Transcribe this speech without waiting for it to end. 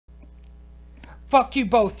Fuck you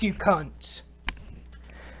both, you cunts.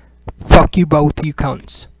 Fuck you both, you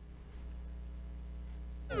cunts.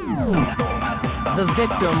 The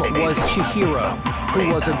victim was Chihiro, who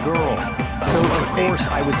was a girl. So, of course,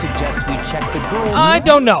 I would suggest we check the girl. I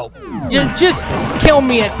don't know. You just kill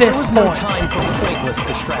me at this point. There was no time for pointless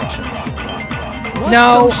distractions. What's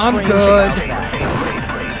no, so I'm good.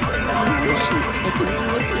 You wish you'd taken me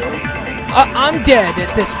with you? I'm dead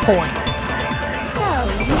at this point.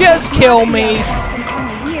 So, Just kill me.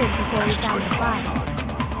 Weird before we found the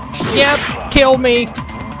body. Yep, kill me.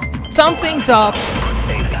 Something's up.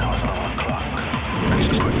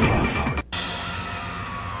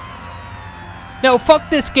 No, fuck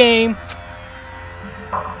this game.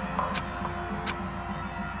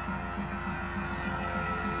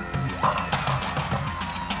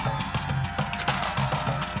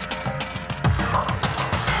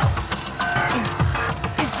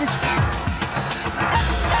 Is this real?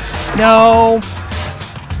 No.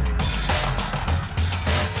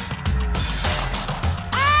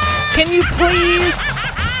 Can you please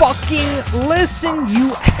fucking listen,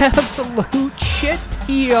 you absolute shit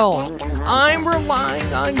heel? I'm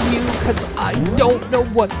relying on you because I don't know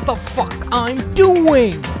what the fuck I'm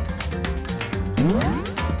doing.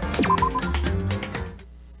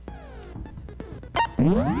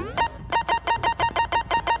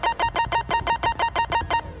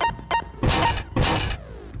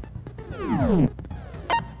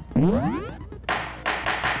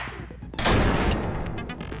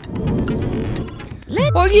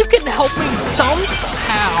 Well, you can help me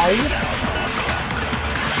somehow.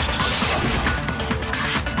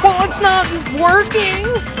 Well, it's not working.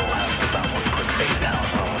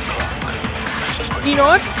 You know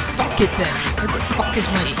what? Fuck it then. Where the fuck is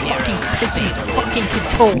my fucking pissy fucking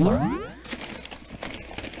controller?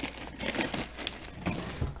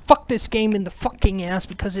 Fuck this game in the fucking ass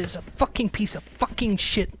because it's a fucking piece of fucking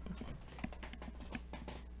shit.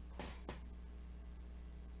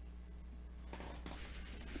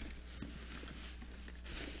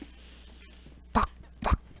 Fuck.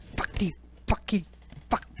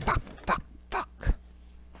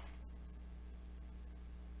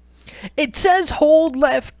 It says hold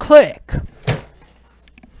left click.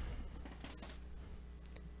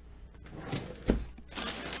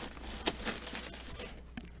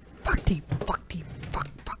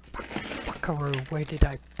 Fuckaroo, where did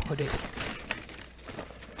I put it?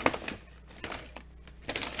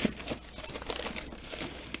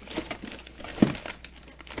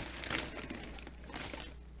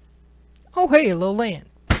 Oh hey, a little land.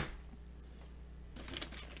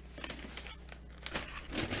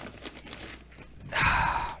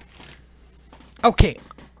 Okay,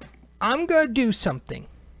 I'm gonna do something.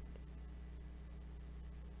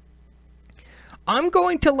 I'm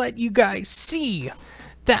going to let you guys see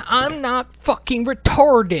that I'm not fucking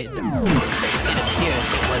retarded. It appears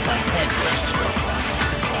it was a head wound.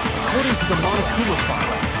 According to the Monokuma file,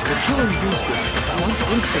 the killer used a blunt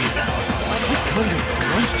instrument. What kind of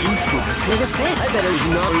blunt instrument could it be? I bet it was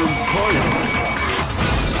not important.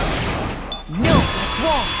 No, that's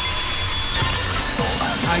wrong.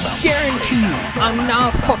 I guarantee you, I'm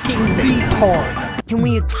not fucking retard. Can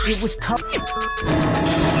we? It was cut.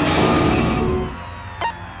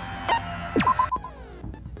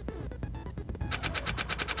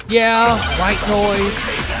 Yeah, white noise.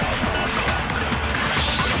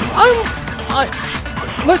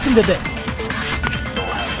 Listen to this.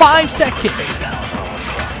 5 seconds.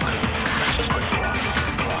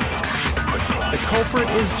 The culprit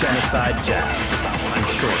is Genocide Jack. I'm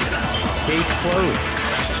sure. Case closed,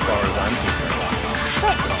 as far as I'm concerned.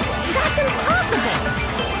 But that's impossible!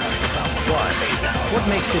 What? What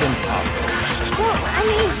makes it impossible? Well, I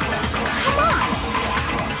mean, come on!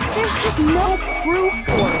 There's just no proof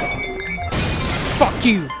for it. Fuck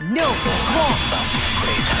you. No, that's wrong!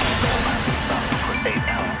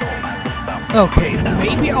 Okay,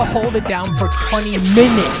 maybe I'll hold it down for 20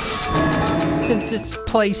 minutes. Since this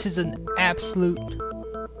place is an absolute...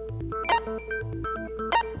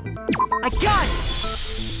 I got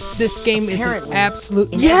it! This game is an Apparently,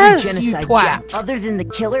 absolute... in Yes, every you genocide twat! Jack, other than the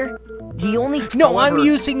killer, the only... No, However, I'm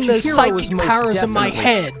using the Chihiro was psychic most powers in my definitely-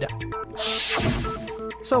 head.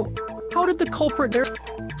 So, how did the culprit...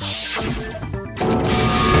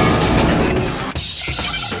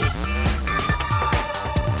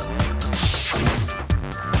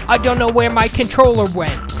 I don't know where my controller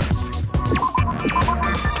went.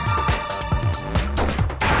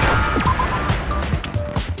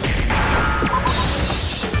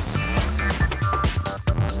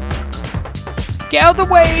 Get out of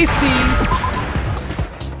the way, see?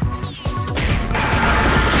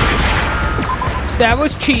 That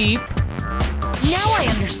was cheap. Now I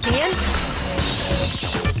understand.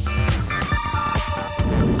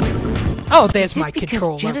 Oh, there's Is it my because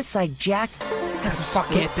controller. Genocide Jack has a Fuck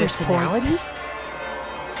split it at this point. personality?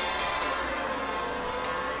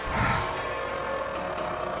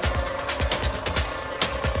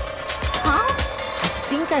 Huh? I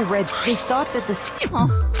think I read they thought that this...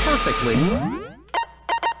 Perfectly.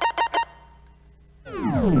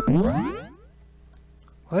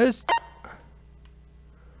 What is...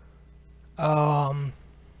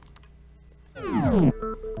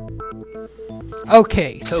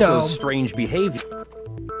 Okay, so... Coco's strange behavior.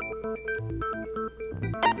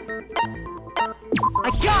 I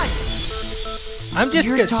got it! I'm just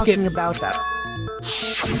You're gonna talking skip... about that.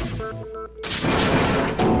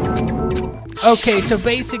 Okay, so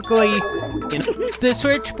basically, the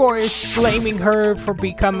Switchboard is blaming her for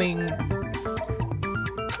becoming...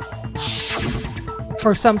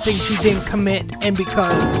 for something she didn't commit, and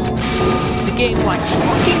because the game likes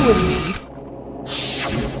fucking with me.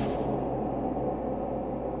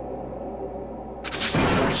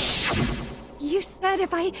 You said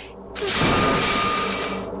if I...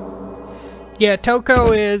 Yeah,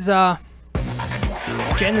 Toko is,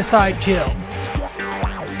 Genocide Jill.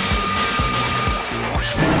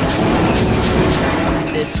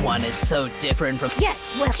 This one is so different from. Yes,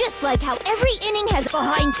 well, just like how every inning has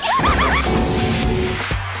behind...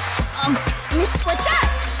 Miss, what's that?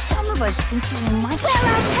 Some of us think you might... Well,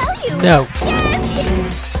 I'll tell you. No.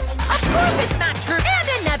 Yes! Of course it's not true. And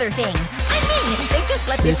another thing. I mean, they just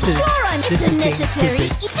let This is it's a being necessary...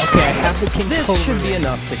 stupid. Okay, I have the controller. This should be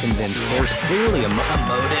enough to convince. There's clearly a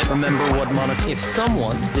motive. Remember what Monica... If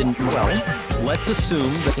someone didn't... Well, let's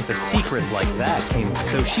assume that if a secret like that came...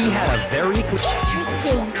 So she had a very...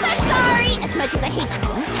 Interesting. But sorry, as much as I hate...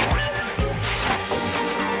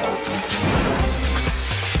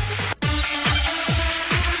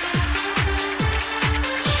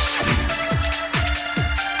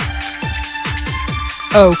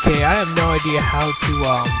 Okay, I have no idea how to,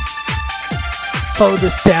 slow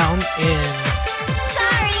this down in...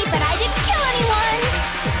 Sorry, but I didn't kill anyone.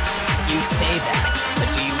 You say that,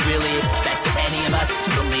 but do you really expect any of us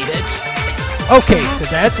to believe it? Okay, so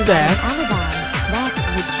that's that. Alibi. That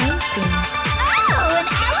would change things. Oh, an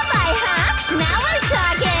alibi, huh? Now we're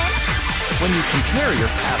talking. When you compare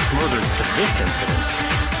your past murders to this incident,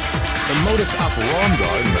 the modus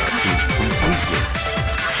operandi matches completely.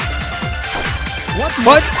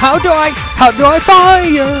 What? How do I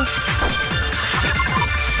fire?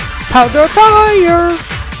 How do I fire?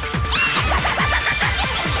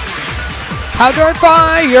 How do I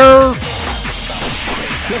fire?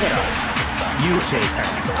 Give it up. You take her.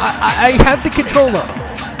 I have the controller.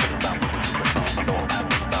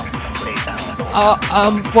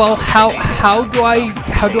 Well, how do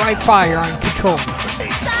I fire on controller?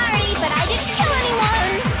 Sorry, but I didn't kill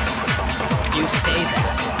anyone. You say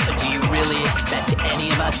that, but do you really expect any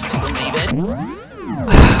of us to believe it?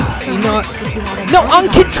 You know, no, on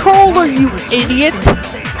controller, you idiot! Oh,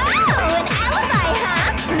 an alibi,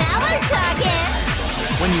 huh? Now we're talking.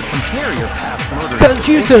 When you compare your past murders... Because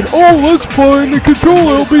you said, oh, let's play in the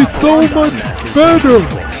controller, it'll be so much better!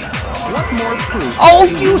 What more proof? Oh,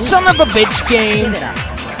 you son of a bitch game!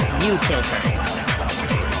 You killed her.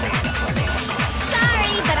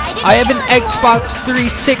 Sorry, but I didn't I have kill an anyone. Xbox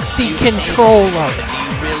 360 controller. Do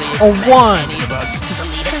you really A expect one. any of us to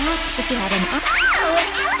believe it? Perhaps if you had an... Oh, an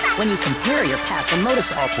alibi. When you compare your past, the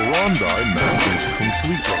modus operandi matches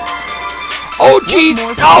completely. Oh, gee!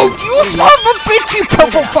 Oh, you son of a bitch, you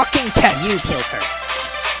purple fucking cat! You killed her.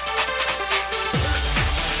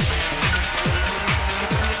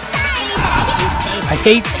 I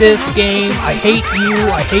hate this game, I hate you,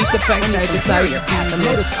 I hate the fact that I decided to The do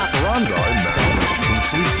modus this. operandi matches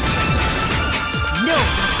completely. No,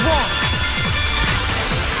 it's wrong.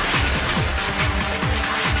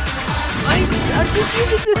 I'm just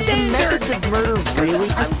using the The standard. methods of murder, really?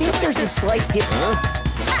 I think there's a slight difference.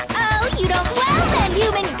 Uh-oh, you don't... Well then,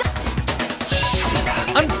 human...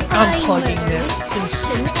 I'm unplugging this since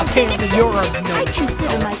apparently you're of no I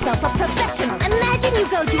consider myself a professional. Imagine you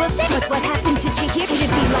go to a thing with what happened to Chihiro. It'd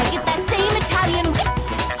be like if that same Italian...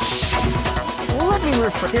 Let me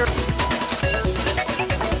refer...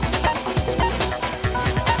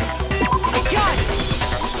 I got it!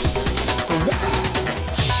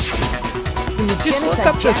 In the Just look genocide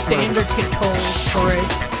up the Jack standard controls for it,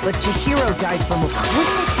 murder, but Chihiro died from a quick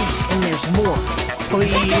and there's more.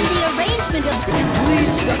 please. And the arrangement of...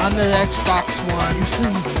 Please, on the Xbox One.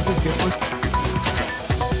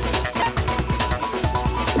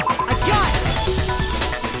 I got it!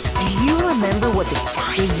 Do you remember what the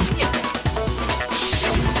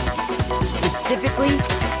specifically?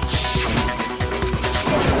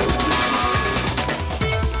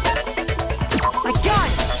 My God!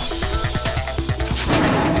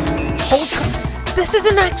 This is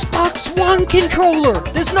an Xbox One controller!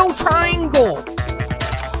 There's no triangle!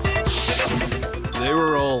 They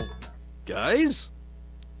were all guys?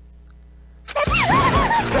 What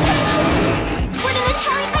an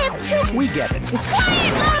Italian! I have two. We get it.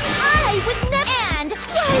 Quiet! I would never. And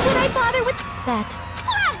why would I bother with that?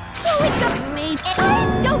 Plus, who would go me?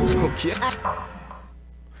 I don't. Okay.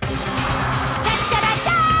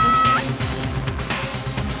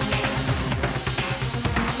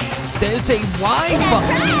 There's a Y That's button.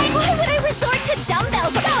 right! Why would I resort to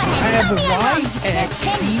dumbbells? Go ahead, I have tell a me I'm Y, wrong. X,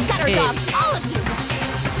 Then E, gutter A. dogs, all of you.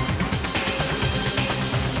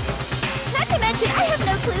 Not to mention, I have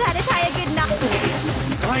no clue how to tie a good knot.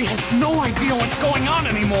 I have no idea what's going on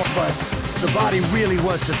anymore. But the body really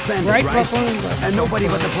was suspended, Right right? button, left And nobody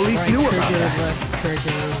but the police right knew about trigger, that. left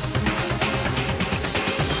trigger.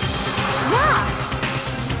 Yeah!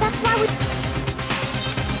 That's why we...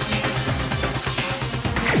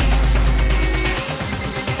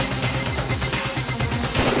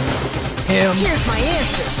 Him. Here's my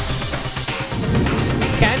answer.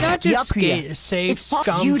 Can I just Yakuya. save It's pop-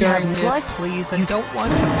 scum you'd have during this, plus- please? I don't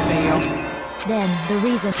want to fail. Then, the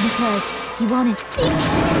reason, because he wanted...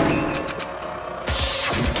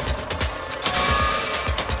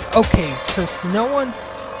 Okay, so no one...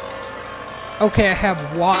 Okay, I have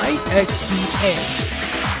Y, X, E, A.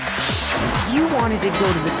 You wanted to go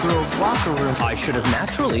to the girls' locker room. I should have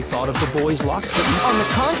naturally thought of the boys' locker room. On the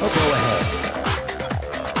con- Go ahead.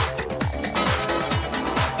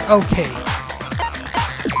 Okay.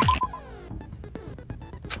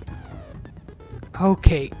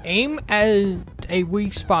 Okay, aim at a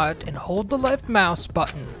weak spot and hold the left mouse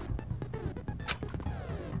button.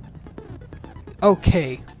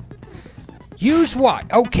 Okay. Use Y.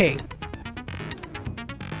 Okay.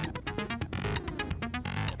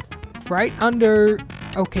 Right under...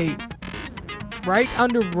 Okay. Right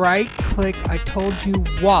under right click, I told you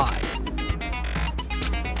Y.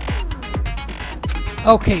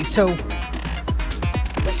 Okay, so...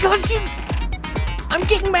 Because you... I'm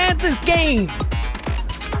getting mad at this game!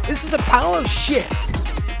 This is a pile of shit!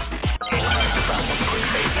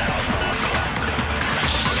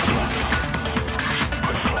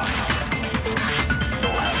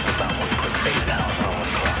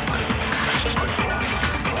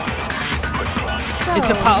 It's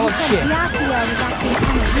a pile of shit. Yakuya was acting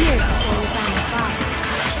kind of weird before we found the body.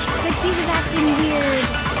 But he was acting weird...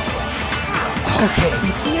 Okay.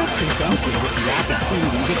 If you're presented with the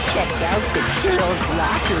opportunity to check out the girls'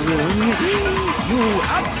 locker room, You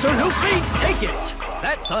absolutely take it!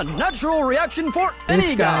 That's a natural reaction for This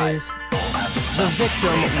any guy guy! is... The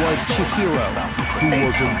victim was Chihiro, who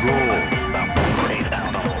was a girl.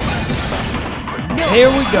 Here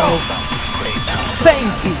we go.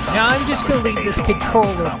 Thank you. Now I'm just gonna leave this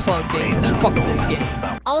controller plugged in, because fuck this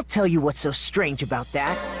game. I'll tell you what's so strange about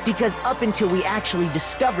that. Because up until we actually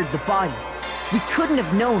discovered the body, we couldn't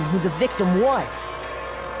have known who the victim was.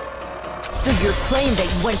 So your claim that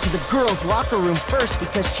you went to the girls' locker room first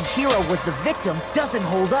because Chihiro was the victim doesn't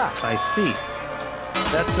hold up. I see.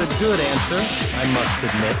 That's a good answer, I must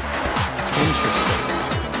admit. Interesting.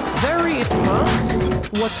 Very...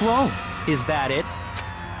 Huh? What's wrong? Is that it?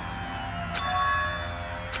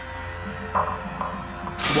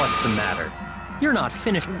 What's the matter? You're not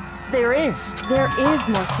finished. There is. There is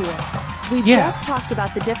more to it. We Yeah. just talked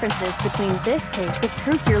about the differences between this case. The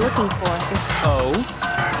proof you're looking for is... Oh?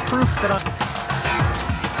 Proof that I...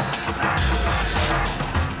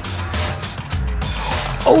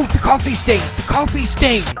 Oh, the coffee stain! The coffee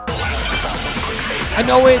stain! I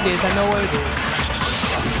know where it is, I know where it is.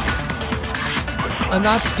 I'm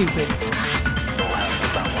not stupid.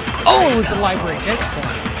 Oh, it was a library at this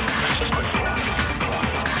point.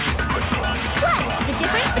 What? The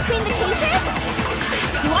difference between the cases?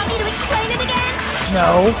 You want me to explain it again?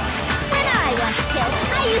 No. When I want to kill,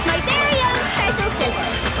 I use my very own special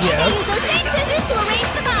scissors. Yep. I use those same scissors to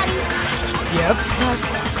arrange the bodies. Yep. But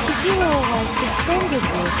Chihiro was suspended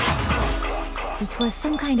with... It was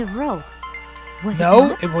some kind of rope. Was it No,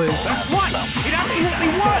 not? it was... That's right! It absolutely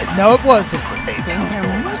was! No, it wasn't. Then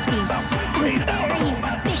there must be something very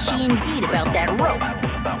fishy indeed about that rope.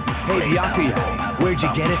 Hey, Byakuya, where'd you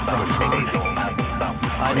get it from, huh?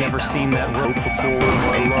 I've never seen that rope before in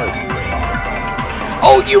my life.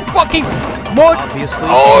 Oh, you fucking... Mud... Obviously,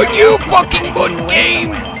 Oh, someone you else must fucking have mud taken away game!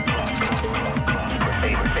 What?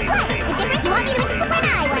 The difference? You want me to explain when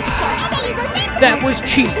I want to kill, and I use those same scissors. That was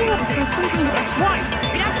cheap. It was some kind of... That's right!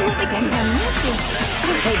 It absolutely Then there must be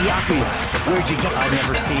something. Hey, Byakuya, where'd you get it? I've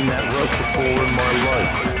never seen that rope before in my life.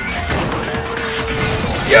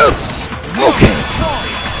 Yes! Okay!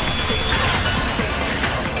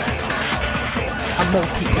 I'm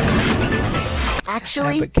multitasking.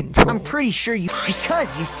 Actually, Have a control. I'm pretty sure you...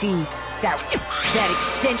 Because, you see, that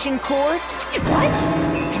extension cord? What?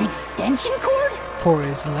 An extension cord? For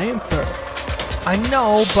his lamper. I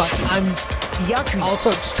know, but I'm Byakuya,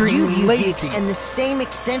 also you extremely used lazy. and the same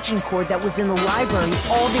extension cord that was in the library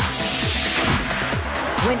all the...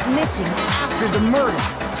 went missing after the murder.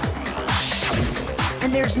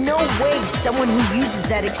 And there's no way someone who uses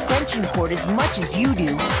that extension cord as much as you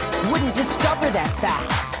do wouldn't discover that fact.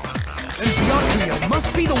 And Byakuya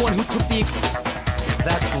must be the one who took the...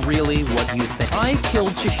 That's really what you think? I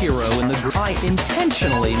killed Chihiro in the group. I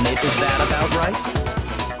intentionally made... Is that about right?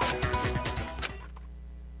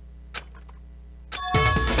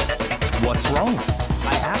 What's wrong?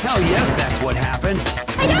 I asked... Hell yes, that's what happened.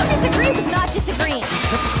 I don't disagree with not disagreeing. You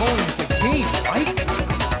kept calling this a game, right?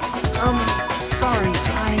 Sorry,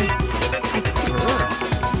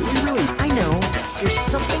 I know, there's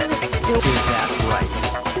something that's still... Is that right?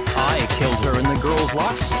 I killed her in the girls'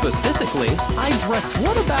 lock. Specifically, I dressed...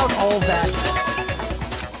 What about all that...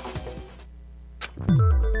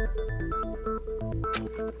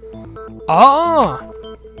 Ah!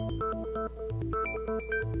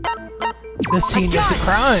 The scene of the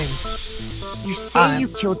crime. You say you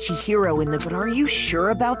killed Chihiro in the... But are you sure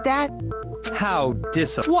about that? How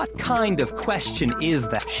What kind of question is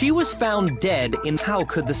that? She was found dead in... How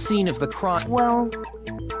could the scene of the crime... Well,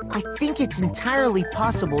 I think it's entirely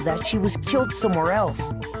possible that she was killed somewhere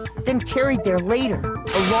else, then carried there later,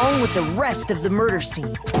 along with the rest of the murder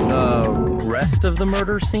scene. The rest of the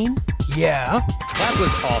murder scene? Yeah. That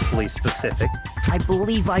was awfully specific. I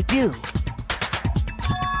believe I do.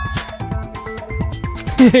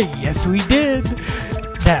 Yes, we did.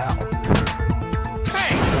 Now.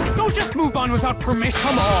 Hey! Don't just move on without permission!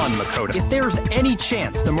 Come on, Makoto. If there's any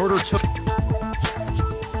chance the murder took...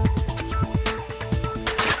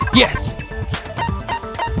 Yes.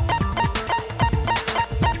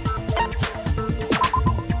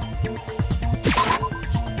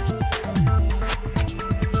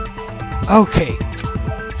 Okay.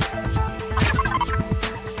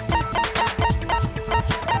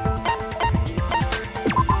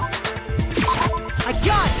 I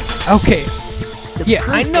got it! Okay. The Yeah,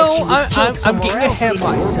 proof I that know, she was killed I'm somewhere getting else ahead ain't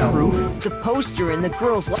more myself. Proof. The poster in the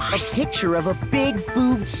girls' a picture of a big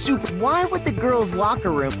boobed super. Why would the girls'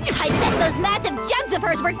 locker room? I bet those massive jugs of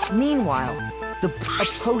hers were... Meanwhile, a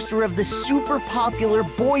poster of the super popular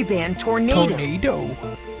boy band Tornado.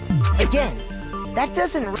 Again, that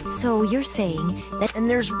doesn't. So you're saying that... And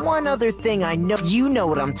there's one other thing I know. You know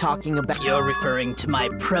what I'm talking about. You're referring to my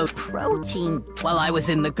protein. Well, I was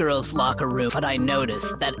in the girls' locker room, but I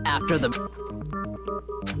noticed that after the...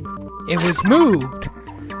 It was moved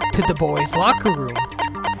to the boys' locker room.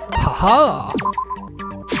 Haha.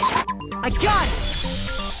 I got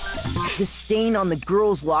it! The stain on the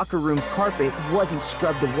girls' locker room carpet wasn't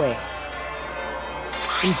scrubbed away.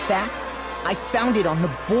 In fact, I found it on the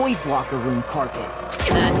boys' locker room carpet.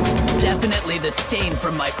 That's definitely the stain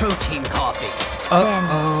from my protein coffee.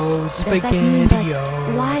 Uh-oh, does that mean that...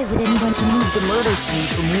 Why SpaghettiOs. would anyone to move The murder scene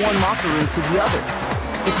from one locker room to the other.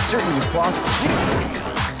 It's certainly plausible.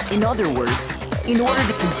 In other words, in order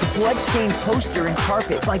to keep the blood-stained poster and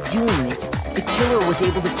carpet by doing this, the killer was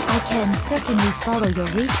able to... I can certainly follow your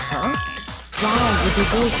reason. Huh? Why would they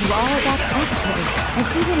go through all that actually? An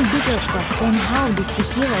even bigger question, how did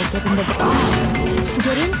Chihiro get in the... To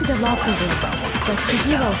get into the locker rooms, but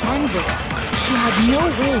Chihiro's handbook, she had no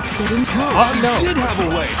way to get in. Oh, no. Did have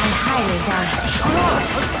a way. I highly doubt it. Shut up!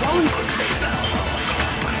 I'm telling you.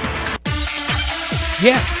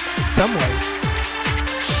 Yeah, some way.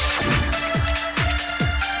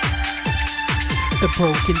 The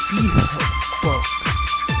broken book.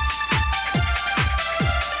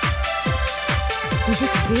 Is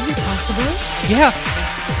it really possible? Yeah.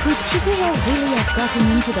 Could Chihiro really have gotten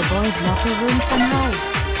into the boys' locker room somehow?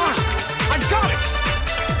 I got it!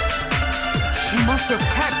 She must have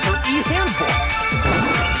hacked her e-handbook.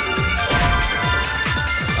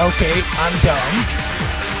 Okay, I'm done.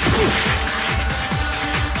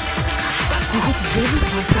 Is it really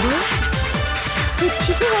possible? Could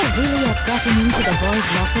Chihiro really have gotten into the boys'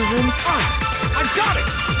 locker rooms? I got it!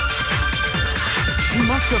 She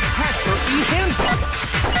must have hacked her e-handbook.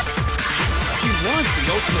 She was the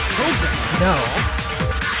ultimate programmer. No.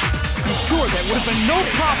 I'm sure that would have been no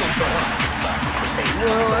problem for her.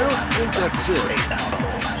 Well, I don't think that's it.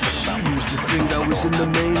 She used the thing that was in the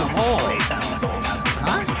main hall.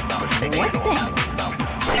 Huh? What thing?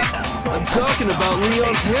 I'm talking about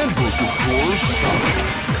Leon's handbook, of course.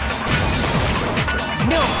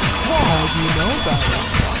 No, how do you know about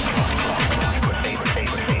it?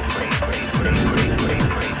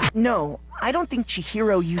 No, I don't think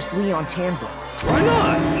Chihiro used Leon's handbook. Why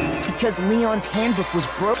not? Because Leon's handbook was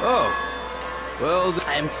broken. Oh. Well,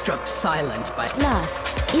 I am struck silent by...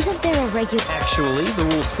 Plus, isn't there a regular... Actually, the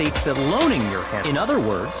rule states that loaning your hand... In other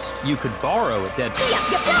words, you could borrow a dead...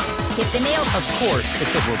 Hit the nail. Of course, if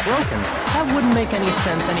it were broken, that wouldn't make any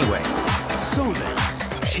sense anyway. So then,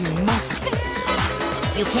 she must...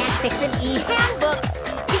 You can't fix an e-handbook.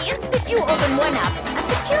 The instant you open one up, a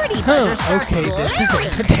security buzzer starts Okay, this is blaring.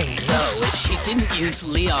 entertaining. So, if she didn't use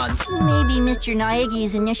Leon's... Maybe Mr.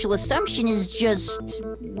 Naegi's initial assumption is just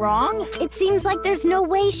wrong? It seems like there's no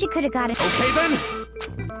way she could have got it. Okay then.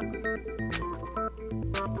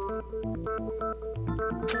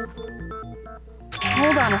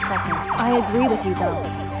 Hold on a second. I agree with you, though.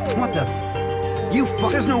 What the? You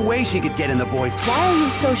fuck. There's no way she could get in the boys' club. Why are you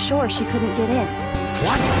so sure she couldn't get in?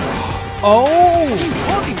 What? Oh! What are you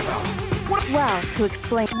talking about? Well, to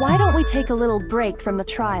explain, why don't we take a little break from the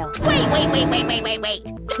trial? Wait.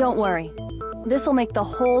 Don't worry. This'll make the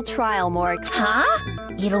whole trial more Huh?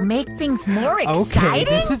 It'll make things more Okay, exciting?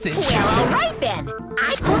 this is interesting. Well, alright then.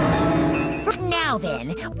 Now then,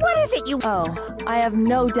 what is it you... Oh, I have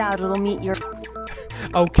no doubt it'll meet your...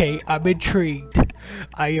 Okay, I'm intrigued.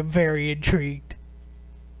 I am very intrigued.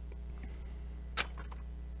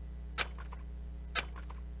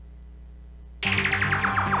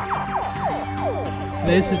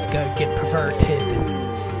 This is gonna get perverted.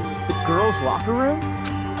 The girls' locker room?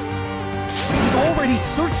 We've already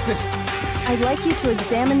searched this. I'd like you to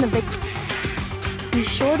examine the victim. Be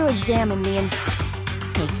sure to examine the entire...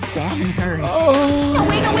 Examine her. Oh! No,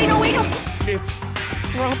 wait. It's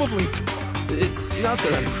probably... it's not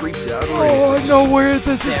that I'm creeped out or Oh, I anything. know where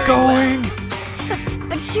this is Very going.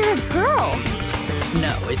 But you're a girl.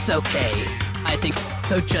 No, it's okay. I think...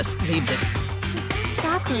 So just leave it.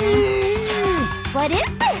 Sakura. What is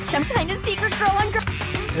this? Some kind of secret girl on girl...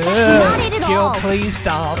 not it at Jill, all. please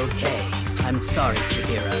stop. Okay. I'm sorry,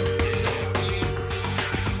 Chihiro.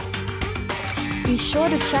 Be sure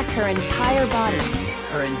to check her entire body.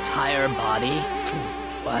 Her entire body?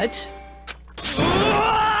 What?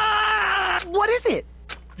 What is it?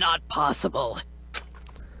 Not possible.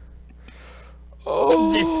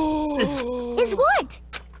 Oh. This Is what?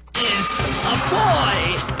 is a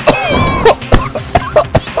boy!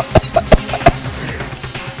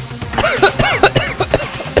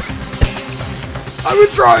 I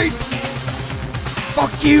was right!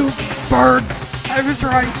 Fuck you, bird! I was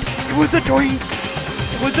right! It was a dream!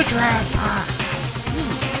 It was a trap! I see.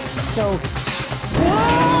 So...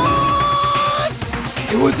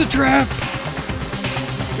 It was a trap!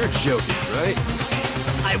 You're joking, right?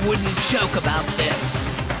 I wouldn't joke about this.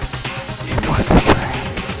 It was a trap.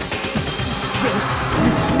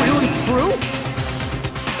 It's really true?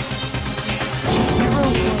 Chihiro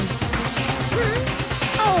was...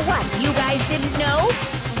 Oh, what? You guys didn't know?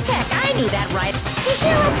 Heck, I knew that right.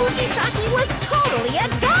 Chihiro Fujisaki was totally a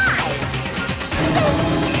guy.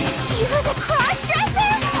 He was a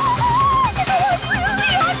cross-dresser? Oh, I was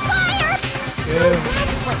really on fire! So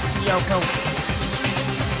that's what Kyoko...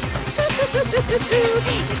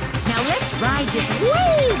 Now let's ride this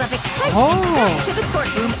wave of excitement back to the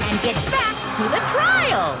courtroom and get back to the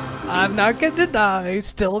trial. I'm not gonna deny,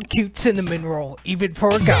 still a cute cinnamon roll, even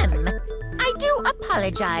for a guy. I do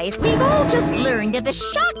apologize. We've all just learned of the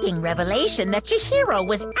shocking revelation that Chihiro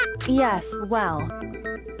was Yes, well...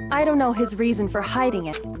 I don't know his reason for hiding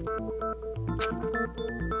it.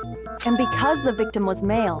 And because the victim was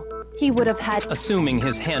male, he would have had... Assuming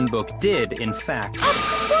his handbook did, in fact...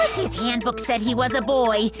 Of course his handbook said he was a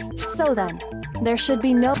boy. So then, there should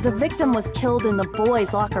be no... The victim was killed in the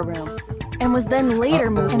boys' locker room, and was then later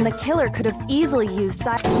moved, and the killer could have easily used... So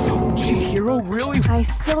Chihiro really... I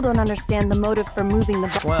still don't understand the motive for moving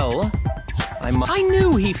the... Well, I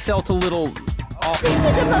knew he felt a little... off. This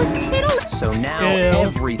is the most tittle... So now Ew.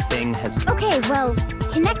 everything has... Okay, well,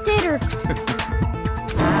 connected or...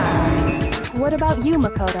 What about you,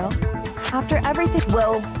 Makoto? After everything...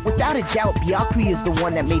 Well, without a doubt, Byakuya is the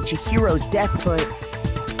one that made Chihiro's death, but...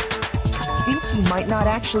 I think he might not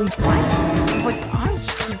actually... What? But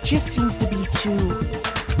honestly, he just seems to be too...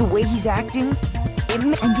 The way he's acting... And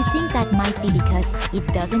you think that might be because it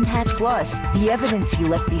doesn't have... Plus, the evidence he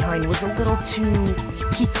left behind was a little too...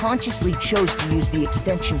 He consciously chose to use the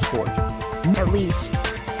extension cord. At least...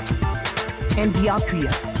 And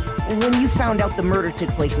Byakuya, when you found out the murder took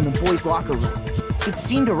place in the boys' locker room, it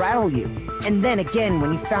seemed to rattle you. And then again,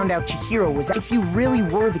 when you found out Chihiro was... If you really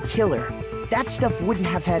were the killer, that stuff wouldn't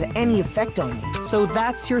have had any effect on you. So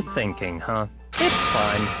that's your thinking, huh? It's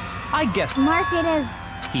fine. I guess Mark it as...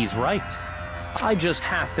 he's right. I just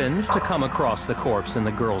happened to come across the corpse in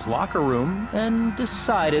the girls' locker room and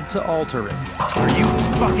decided to alter it. Are you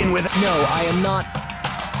fucking with... No, I am not.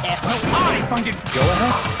 I find it... Go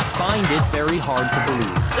ahead. Find it very hard to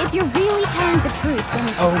believe. If you're really telling the truth, then...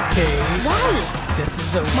 Okay. Why? This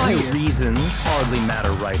is a My weird. reasons hardly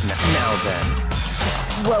matter right now. Now then.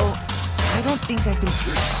 Well, I don't think I can...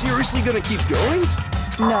 You're seriously gonna keep going?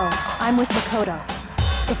 No, I'm with Makoto.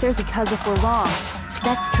 If there's because if we're wrong,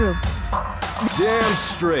 That's true. Damn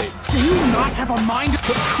straight. Do you not have a mind? Of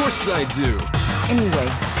course I do. Anyway,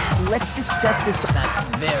 let's discuss this. That's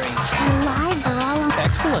very true. Our lives are all on...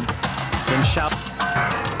 Excellent. Then shall...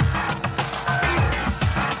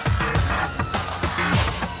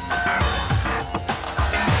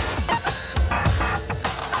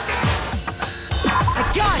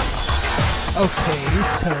 I got it! Okay,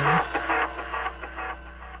 so...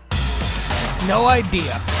 No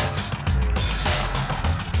idea.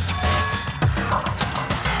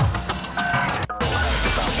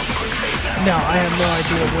 No, I have no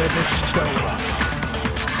idea where this is going.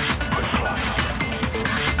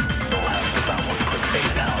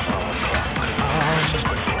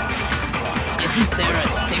 Isn't there a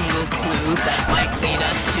single clue that might lead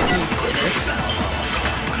us to who did it?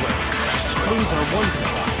 Clues are one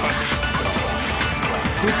thing.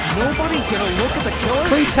 Did nobody get a look at the killer?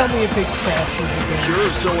 Please tell me if it crashes again. Sure,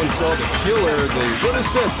 if someone saw the killer, they would have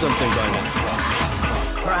said something by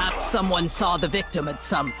now. Perhaps someone saw the victim at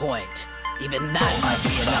some point. Even that might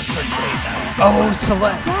be enough for me. Oh,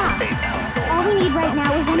 Celeste. Yeah. All we need right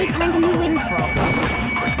now is any kind of new info.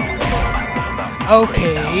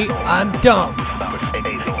 Okay, I'm dumb.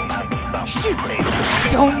 Shoot! I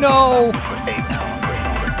don't know.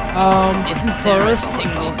 Isn't there a first,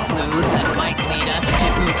 single clue that might lead us to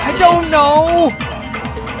who did I don't it? know.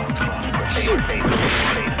 Shoot!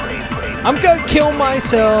 I'm gonna kill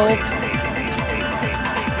myself.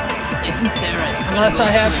 Isn't there a single Unless I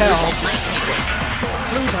have clue help. that might lead us?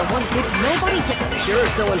 Clues are one thing. Nobody can. Sure,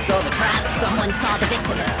 someone saw the Perhaps someone saw the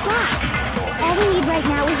victim. Stop! All we need right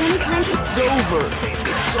now is any kind of... It's over.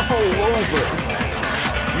 It's all over.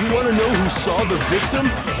 You want to know who saw the victim?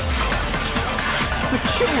 The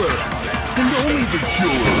killer. And only the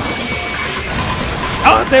killer.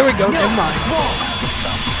 Oh, there we go. Never mind.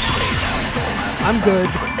 I'm good.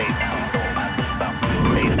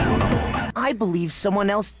 I believe someone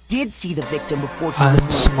else did see the victim before he I'm was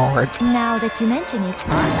murdered. smart. Now that you mention it...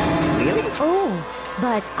 Really? Oh,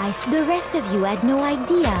 but the rest of you had no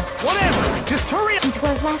idea. Whatever! Just hurry up! It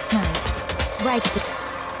was last night. Right at the...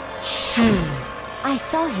 I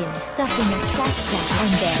saw him stuffing a track jacket,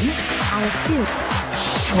 and then I assumed...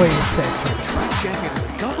 Wait a second. Track jacket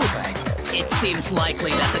with a duffel bag. It seems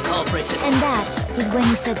likely that the culprit did. And that was when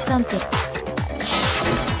he said something.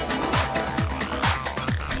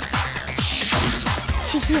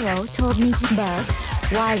 Chihiro told me but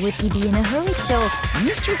why would he be in a hurry? So,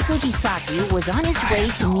 Mr. Fujisaki was on his way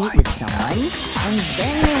to meet with someone, and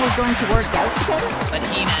then they were going to work out together? But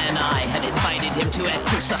Hina and I had invited him to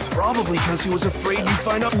exercise. Probably because he was afraid you'd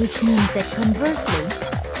find out. Which means that conversely,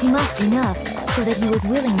 he must enough so that he was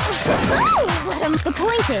willing to... The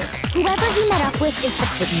point is, whoever he met up with is the...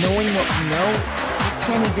 But knowing what you know, you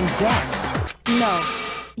can't even guess. no.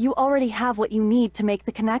 You already have what you need to make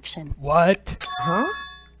the connection. What? Huh?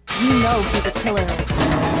 You know who the killer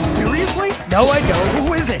is. Seriously? No, I don't.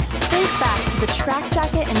 Who is it? Think back to the track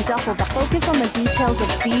jacket and duffel bag. Focus on the details of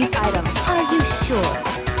these items. Are you sure?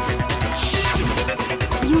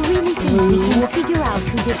 You really think we can figure out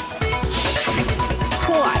who did...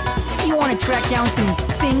 What? You want to track down some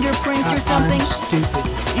fingerprints or something? I'm stupid.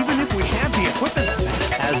 Even if we had the equipment for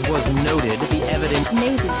that. As was noted, the evidence...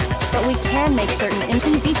 Maybe, but we can make certain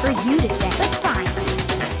Easy for you to say, but fine.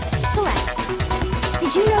 Celeste,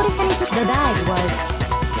 did you notice anything? The bag was...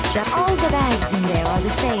 All the bags in there are the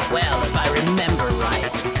same. Well, if I remember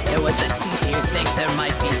right, there was a... Do you think there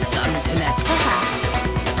might be some connection?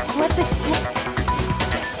 Perhaps. Let's explore...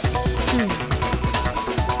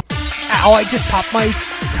 Ow, I just popped my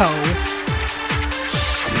toe.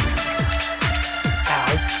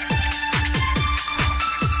 Ow.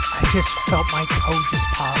 I just felt my toe just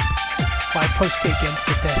pop. I pushed it against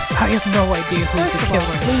the desk. I have no idea who First the of all,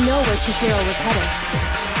 killer we is. know where Chihiro was headed.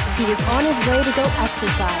 He was on his way to go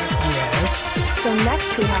exercise. Yes. So next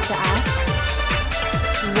we have to ask,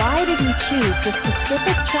 why did he choose the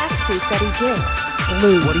specific tracksuit that he did?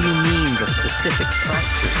 Blue. What do you mean, the specific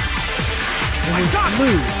tracksuit? It was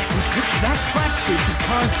blue. We picked that tracksuit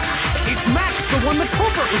because it matched the one the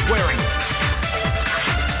culprit was wearing.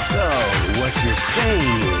 So, what you're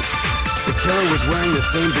saying is, the killer was wearing the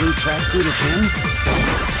same blue tracksuit as him?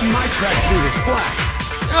 My tracksuit is black.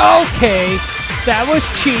 Okay. That was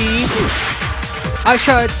cheese. I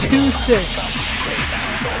shot it 2 seconds.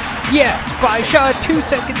 Yes, but I shot it 2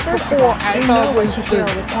 seconds before I thought it was Chihiro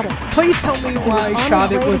the... was headed. Please tell me why I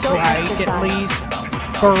shot it was right, at least.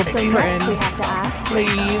 For a So next we friend, have to ask,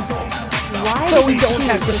 please. why So did we you don't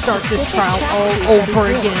have to choose start this specific trial tracksuit all that over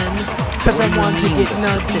you did? again. Because I want to get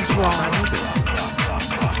none of these wrong.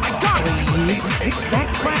 Please. It's that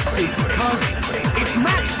tracksuit because it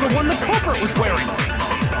matched the one the culprit was wearing.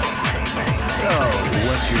 So,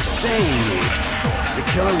 what you're saying is, the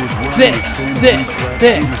killer was wearing This, the same this, blue tracksuit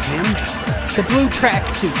this. as him? The blue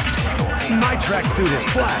tracksuit. My tracksuit is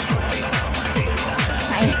black.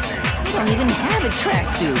 I don't even have a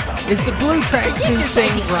tracksuit. Is the blue tracksuit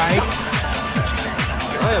thing right?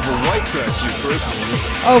 I have a white tracksuit personally.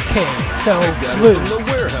 Okay, so Got it blue. from the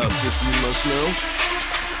warehouse, if you must know.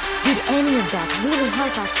 Did any of that really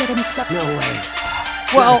help us get him stuck? No way.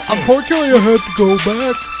 Well, unfortunately I had to go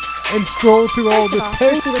back and scroll through all this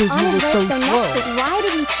First text of all, because you were so next slow. is why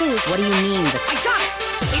did he choose? What do you mean? I got it!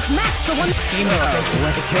 It matched the one The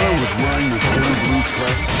killer was wearing the same blue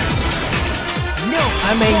tracksuit. No,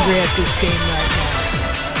 I'm angry at this game right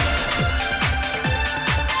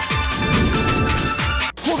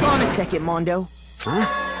Hold on a second, Mondo. Huh?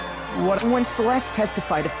 What? When Celeste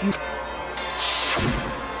testified a few... now.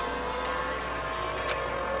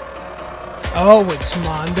 Oh, it's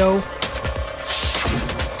Mondo.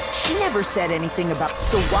 She never said anything about...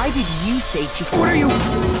 So why did you say Chihiro? What are you?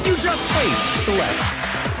 You just Wait, Celeste,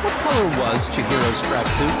 what color was Chihiro's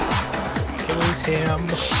tracksuit? It was him.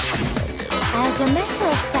 As a matter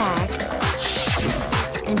of fact,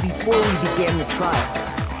 And before we began the trial,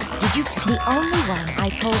 did you tell... the only one I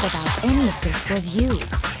told about any of this was you.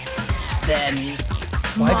 Then,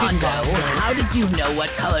 Why did Mondo, Mondo- how did you know what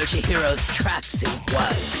color Chihiro's tracksuit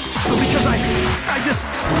was? Because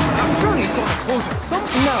I'm sure he saw the clothes at some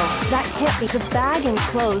point. No, that can't be. The bag and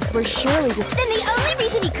clothes were surely just... Then the only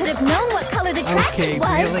reason he could have known what color the Okay, tracksuit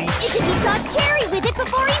was really? is if he saw Cherry with it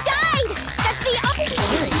before he died. That's the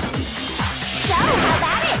opposite. So, how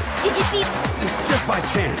about it? Did you see? Just by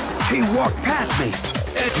chance, he walked past me.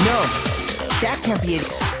 No, that can't be it.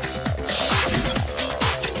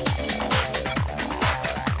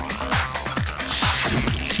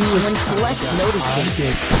 She was When Celeste noticed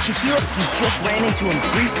him, Chihiro, you just ran into him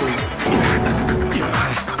briefly.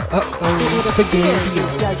 uh-oh, spaghetti.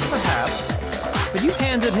 Perhaps. But you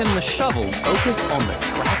handed him the shovel. Focus on the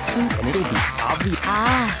tracksuit and it'll be obvious.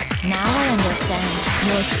 Ah, now I understand.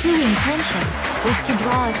 Your true intention was to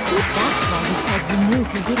draw a suit. That's why you said you knew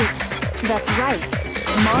who did it. That's right.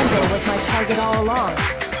 Mondo was my target all along.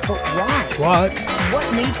 But why? What? What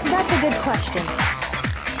made... That's a good question.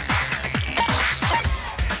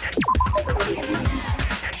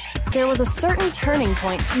 There was a certain turning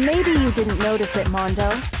point. Maybe you didn't notice it, Mondo,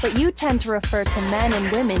 but you tend to refer to men and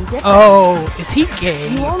women differently. Oh, is he gay?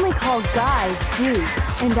 You only call guys dude,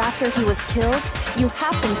 and after he was killed, you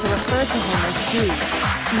happened to refer to him as dude.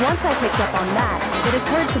 Once I picked up on that, it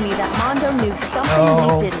occurred to me that Mondo knew something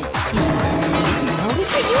we didn't.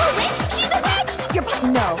 Are you a witch? She's a witch!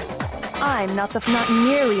 You're no. I'm not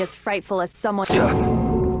nearly as frightful as someone.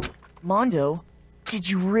 Mondo, did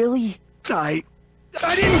you really...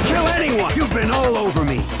 I didn't kill anyone! You've been all over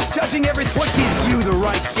me, judging everything. What gives you the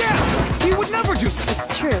right? Yeah! He would never do so.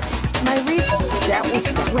 It's true. My reason. That was...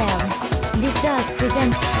 Well, this does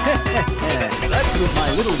present... That's with my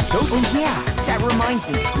little goat. Oh yeah, that reminds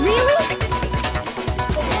me. Really?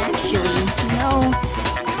 Actually, no.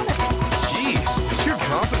 Jeez, does your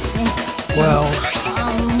confidence... Well,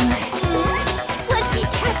 What it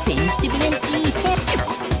happens to be an E-head.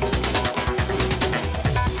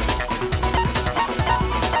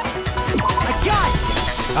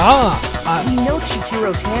 We know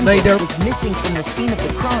Chihiro's They handbook don't- was missing from the scene of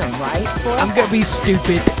the crime, right? I'm gonna be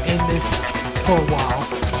stupid in this for a while.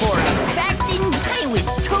 For a fact, I was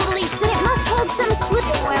totally... Then it must hold some clue.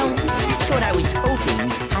 Well, that's what I was hoping.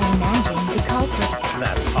 I imagine the culprit.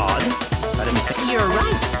 That's odd. I didn't think... You're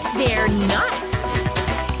right. They're not.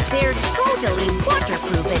 They're totally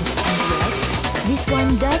waterproof and And yet, this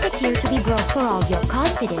one does appear to be broke for all your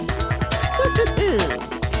confidence.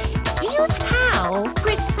 How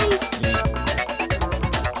precisely?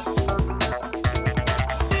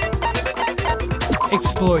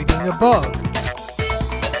 Exploiting a bug.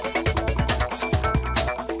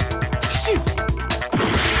 Shoot!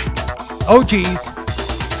 Oh geez.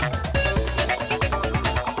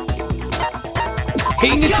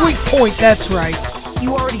 Hitting its weak point, that's right.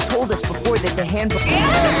 You already told us before that the handbook...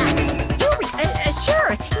 Sure.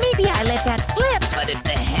 Maybe I let that slip. But if the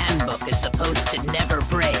handbook is supposed to never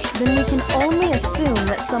break, Then we can only assume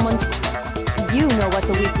that someone's... You know what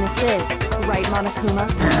the weakness is, right, Monokuma?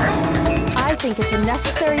 I think it's a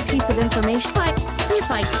necessary piece of information. But if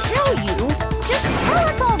I tell you, Just tell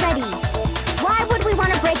us already! Why would we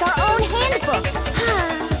want to break our own handbooks?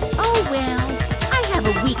 oh well, I have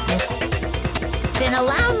a weakness. Then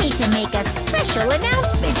allow me to make a special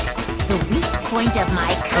announcement. The weak point of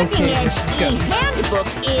my cutting-edge e-handbook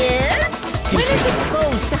is... When it's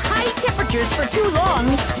exposed to high temperatures for too long,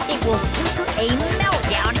 it will suffer a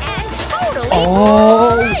meltdown and totally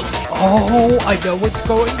break. Oh, I know what's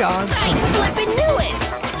going on. I flippin' knew it!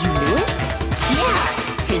 You knew?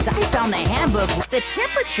 Yeah, because I found the handbook. The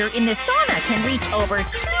temperature in the sauna can reach over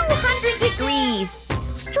 200 degrees.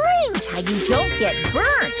 Strange how you don't get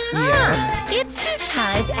burnt, huh? Yeah. It's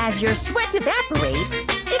because as your sweat evaporates,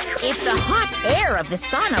 if the hot air of the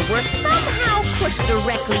sauna were somehow pushed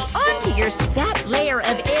directly onto your skin, that layer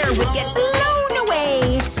of air would get blown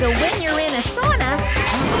away. So when you're in a sauna,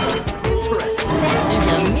 that is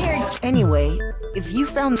a mere... Anyway, if you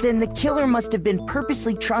found, then the killer must have been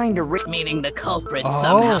purposely trying to Meaning the culprit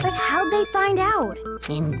somehow. But how'd they find out?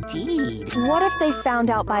 Indeed. What if they found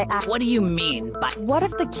out by accident? What do you mean by... What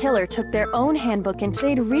if the killer took their own handbook and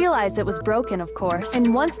they'd realize it was broken, of course,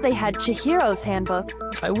 and once they had Chihiro's handbook...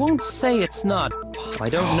 I won't say it's not. I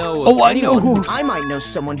don't know if Oh, I know anyone... who. I might know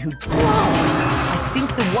someone who... I think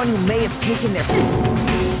the one who may have taken their...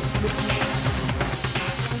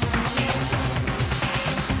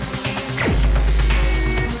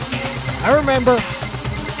 I remember.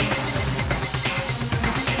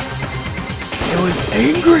 It was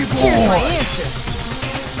Angry Here's my Boy. answer.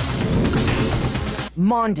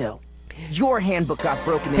 Mondo, your handbook got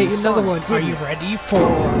broken Hey, in the another sauna, one. Are didn't you it? ready for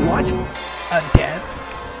What? a death?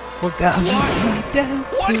 We're gonna see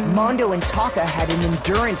death soon. Mondo and Taka had an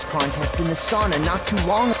endurance contest in the sauna not too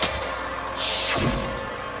long ago.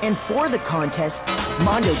 And for the contest,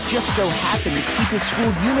 Mondo just so happened to keep his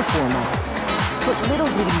school uniform on. But little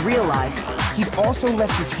did he realize, he'd also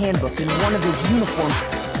left his handbook in one of his uniforms.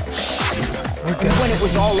 And when it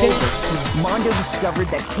was all over, Mondo discovered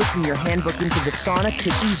that taking your handbook into the sauna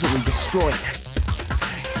could easily destroy it.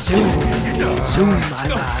 Soon, my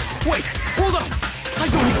man. Wait, hold on! I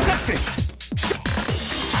don't accept this!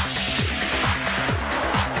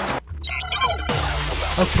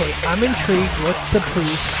 Okay, I'm intrigued. What's the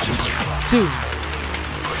proof?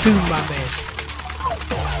 Soon, my man.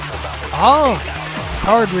 Oh,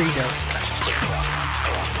 card reader.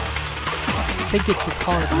 I think it's a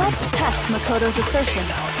card reader. Let's test Makoto's assertion.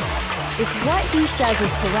 If what he says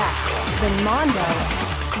is correct, then Mondo,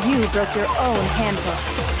 you broke your own handbook.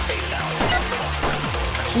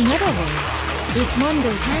 In other words, if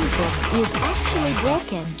Mondo's handbook is actually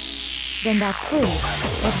broken, then that proves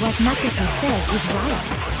that what Makoto said is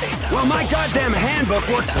right. Well, my goddamn handbook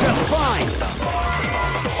works just fine!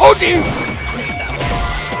 Oh dear!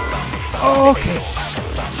 Okay.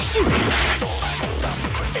 Shoot!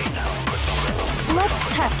 Let's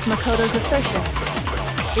test Makoto's assertion.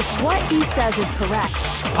 If what he says is correct,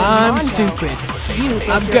 then I'm Mondo, stupid. you broke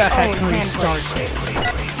I'm your gonna have to own restart handbook. this.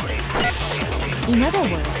 In other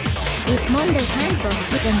words, if Mondo's handbook,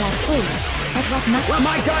 then that proves that what Makoto... Well,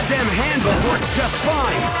 my goddamn handbook works just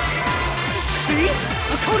fine! See?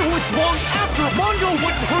 Makoto was wrong after Mondo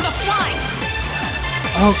wouldn't hurt a fly!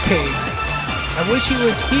 Okay. I wish he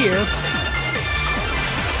was here.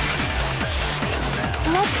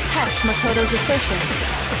 Let's test Makoto's assertion.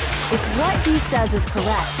 If what he says is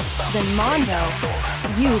correct, then Mondo,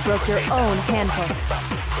 you broke your own handbook.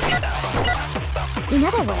 In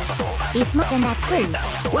other words, if then that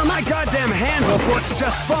proves... Well, my goddamn handbook works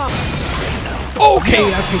just fine!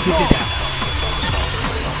 Okay, I figured it out.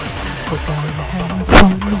 We're gonna have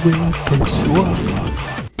fun with this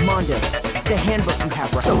one. Mondo, the handbook you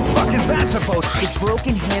have right The fuck is that supposed to... The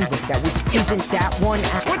broken handbook that isn't that one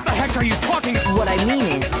What the heck are you talking about? What I mean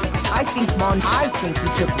is, I think you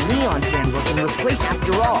took Leon's handbook and replaced.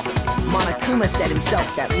 After all, Monokuma said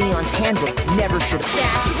himself that Leon's handbook never should have.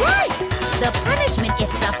 That's right! The punishment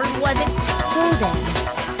it suffered wasn't... So then,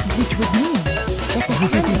 which would mean that the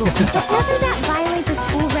handbook... But doesn't that violate the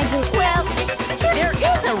school regulation? Well, there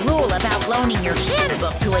is a rule about loaning your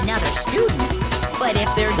handbook to another student. But if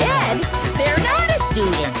they're dead, they're not a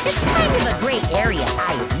student. It's kind of a gray area,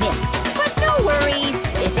 I admit. But no worries.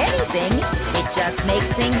 If anything, it just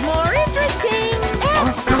makes things more interesting.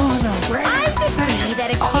 As such, I decree that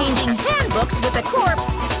exchanging handbooks with a corpse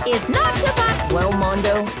is not to... Well,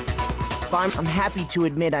 Mondo, I'm happy to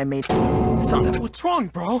admit I made. Son, what's wrong,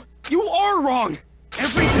 bro? You are wrong!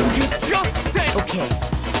 Everything you just said! Okay,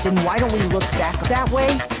 then why don't we look back that way?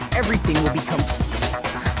 Everything will become.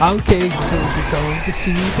 Okay, so we're going to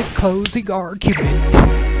see the closing argument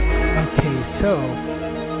Okay, so...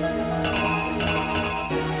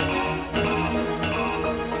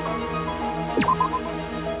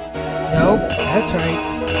 Nope, that's right.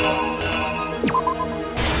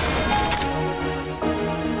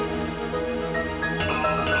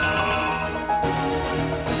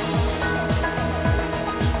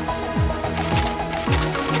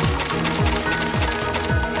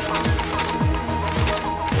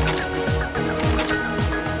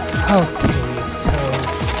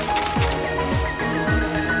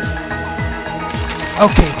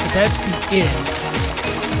 Okay, so that's the end.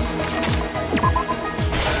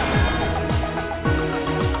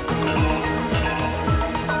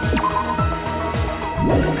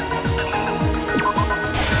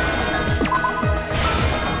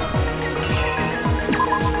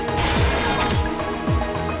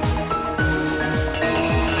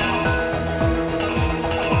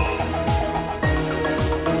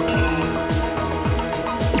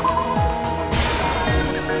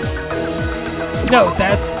 No,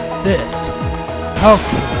 that's this.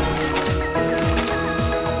 Okay.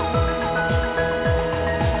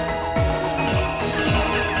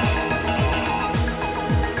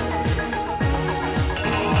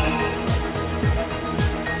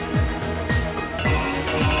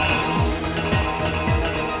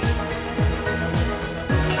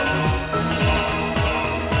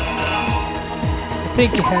 I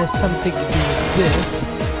think it has something to do with this.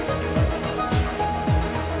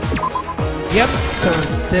 Yep, so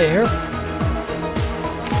it's there.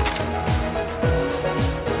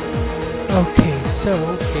 Okay, so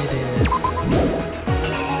it is.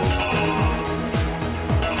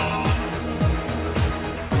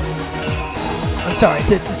 I'm sorry,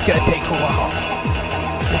 this is gonna take a while.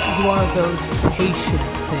 This is one of those patient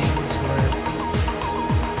things where...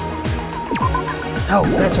 Oh,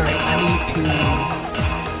 that's right, I need to...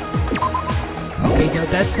 Okay, no,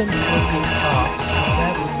 that's him looking up, so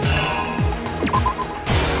that would be...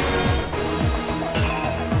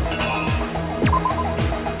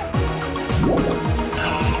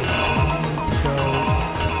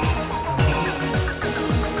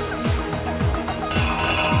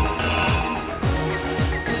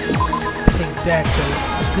 That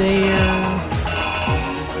goes there.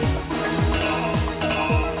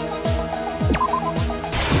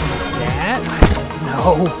 That? I don't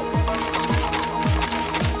know.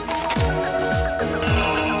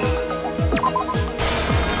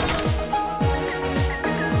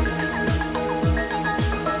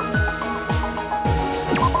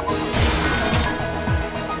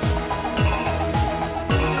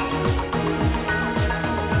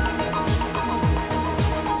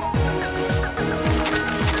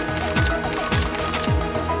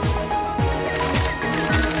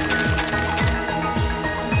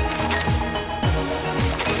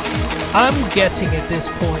 I'm guessing at this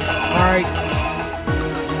point. Alright.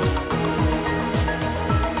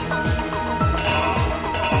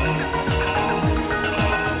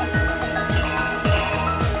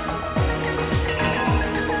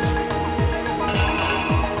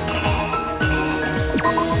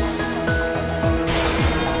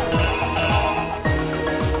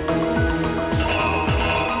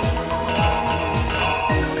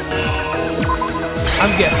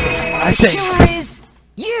 I'm guessing. I think. The killer is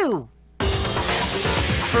you!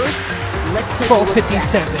 First, let's take a look back.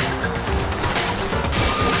 12:57.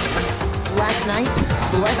 Last night,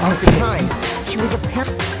 Celeste at the time, she was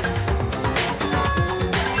apparently...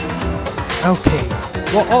 Okay.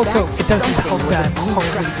 Well, also, That it doesn't something help was that a I'm blue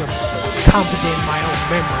hardly track. confident in my own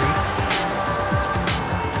memory.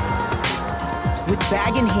 With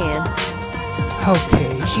bag in hand,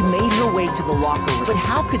 Okay. she made her way to the locker room. But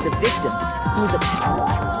how could the victim, who was a...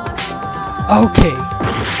 Okay.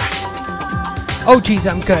 Oh geez,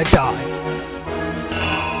 I'm gonna die.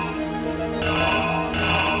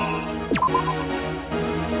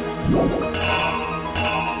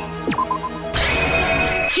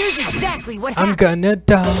 Here's exactly what I'm happened. gonna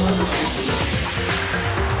die.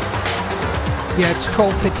 Yeah, it's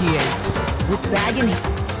 12:58. With bag in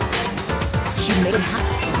hand, she made it happen.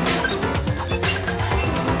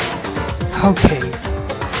 Okay.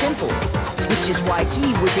 Simple, which is why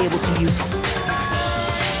he was able to use...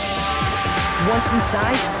 Once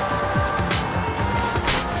inside,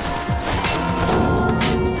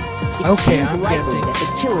 it Okay, seems I'm likely guessing. that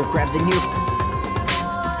the killer grabbed the new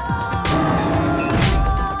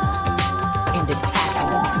and attacked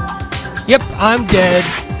him. Yep, I'm dead.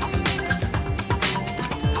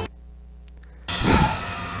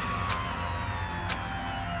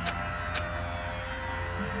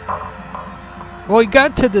 Well, we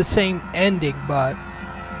got to the same ending, but...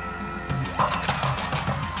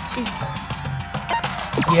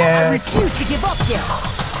 Yes. I refuse to give up yet.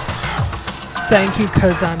 Thank you,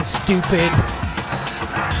 cause I'm stupid.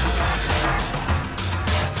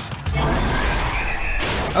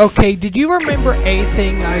 Okay, did you remember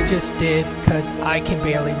anything I just did? Cause I can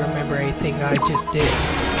barely remember anything I just did.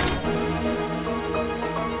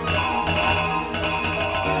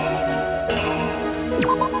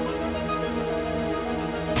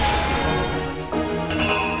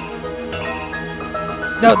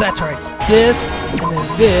 No, that's right. It's this, and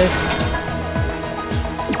then this,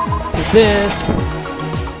 to this,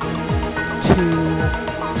 to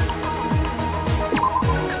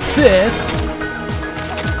this,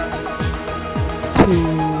 to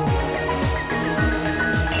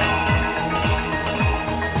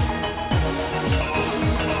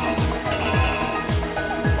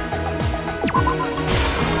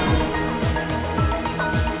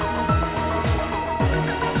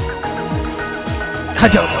I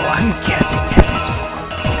don't know, I'm guessing at this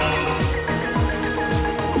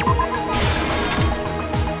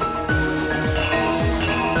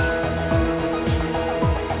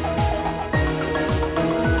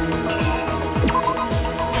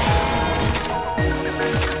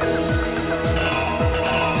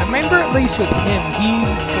I remember at least with him, he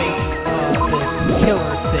faked the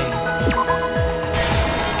killer thing.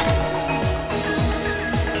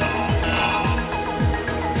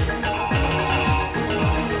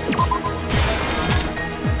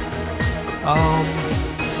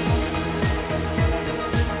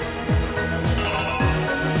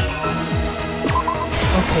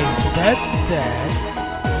 Okay, so that's that.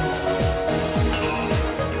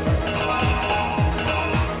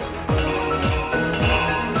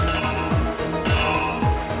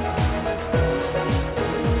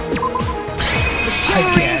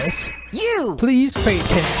 I guess. You! Please pay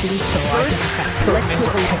attention so I don't have to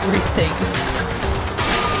remember everything.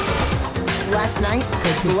 Last night,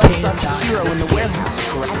 Because we Celeste saw can't die Chihiro in in this the game. warehouse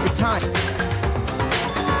at the time.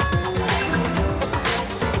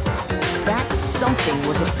 That something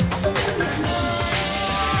was a...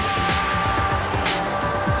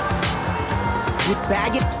 With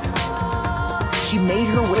Baggett, she made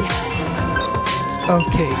her way...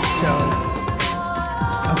 Okay, so...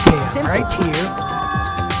 Okay, I'm Simple. right here.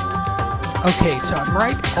 Okay, so I'm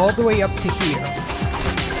right all the way up to here.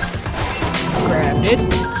 Grabbed it.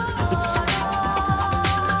 It's...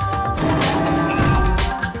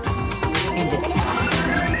 And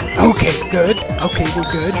attacked. Okay, good. Okay,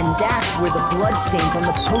 we're good. And that's where the bloodstains on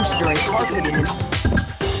the poster and carpet in the...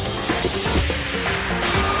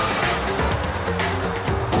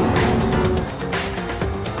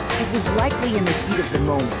 It was likely in the heat of the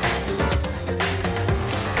moment.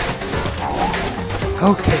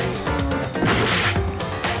 Okay.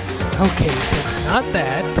 Okay, so it's not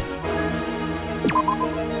that.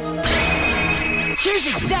 Here's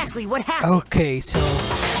exactly what happened. Okay, so...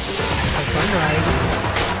 If I'm right...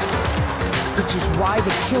 Which is why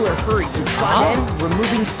the killer hurried to try then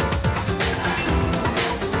removing...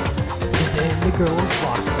 And then the girl's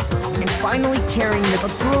locker room. And finally carrying the... A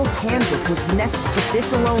girl's handbook was necessary.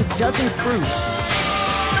 This alone doesn't prove.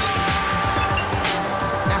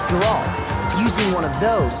 After all, using one of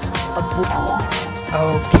those, a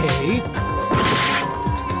Okay.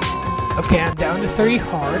 Okay, I'm down to 3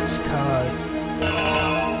 hearts, cause...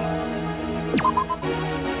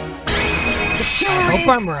 The killer I hope is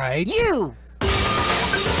I'm right. You!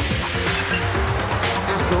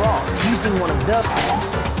 After all, using one of those...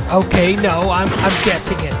 Okay, no, I'm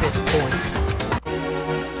guessing at this point.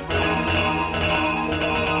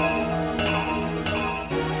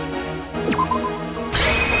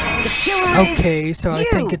 The killer is Okay, so I you!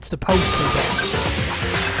 think it's the poster then.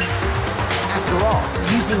 After all,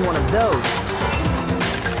 using one of those...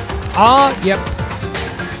 Ah, yep.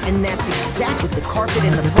 And that's exactly what the carpet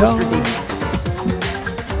and the poster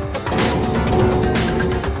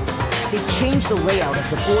they changed the layout of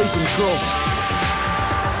the boys and girls.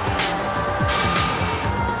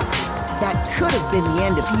 That could have been the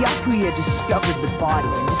end if Byakuya discovered the body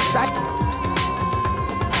and decided...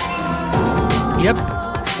 Yep.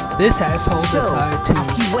 This asshole So, decided to...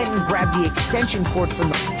 after he went and grabbed the extension cord from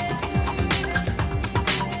the...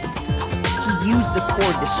 He used the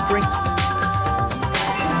cord to string...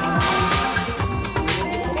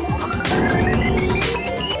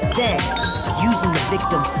 Then, using the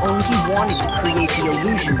victim's own, he wanted to create the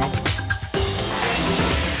illusion that...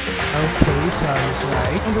 Okay, so I was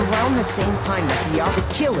right. And around the same time that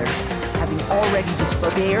the killer, having already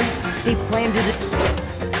disposed there, they planned it...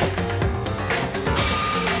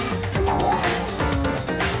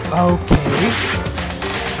 Okay.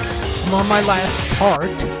 I'm on my last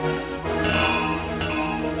part.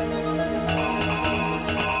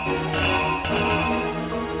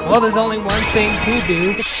 Well, there's only one thing to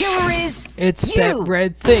do. The killer is It's you. that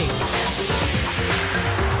red thing.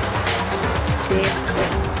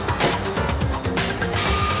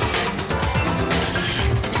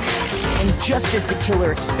 And just as the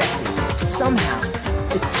killer expected, somehow,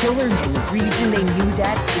 the killer knew the reason they knew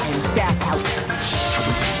that, and that's how.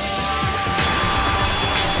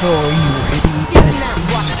 So are you ready to Isn't that see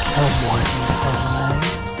right? someone die?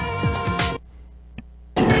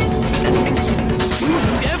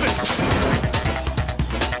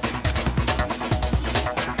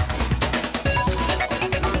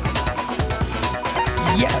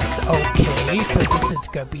 Yes, okay, so this is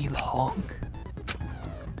gonna be long.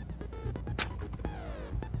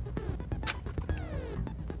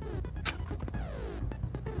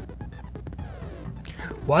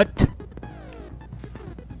 What?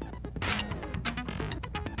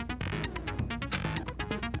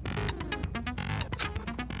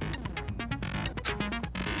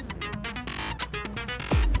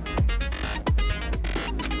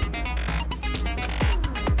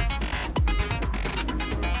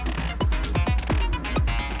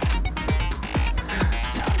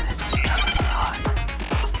 So this is gonna be hard.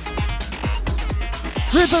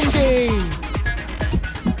 Rhythm game!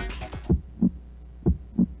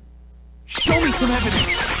 Show me some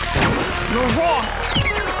evidence. You're wrong.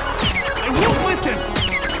 I won't listen.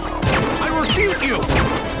 I refute you.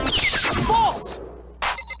 False.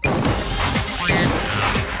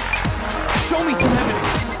 Show me some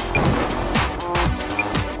evidence.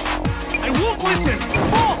 I won't listen.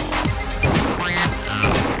 False.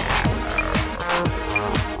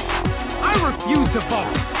 I refuse to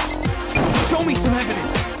vote. Show me some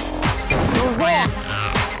evidence. You're wrong.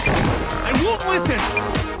 I won't listen.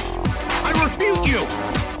 I refute you!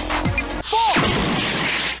 False!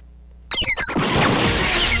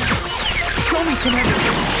 Show me some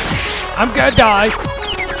evidence! I'm gonna die! I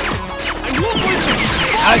won't listen!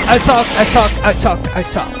 I suck.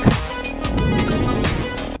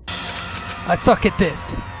 I suck at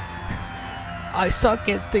this. I suck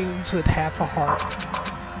at things with half a heart.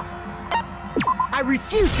 I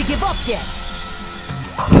refuse to give up yet.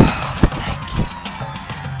 Thank you.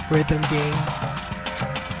 Rhythm game.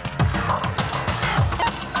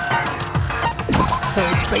 So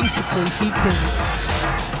it's basically he can...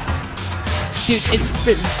 Dude, it's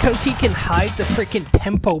because he can hide the freaking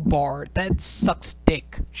tempo bar. That sucks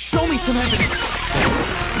dick. Show me some evidence!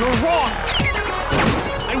 You're wrong!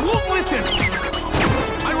 I won't listen!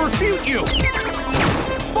 I refute you!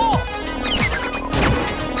 False!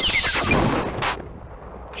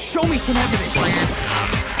 Show me some evidence!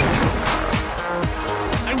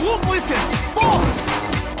 I won't listen! False!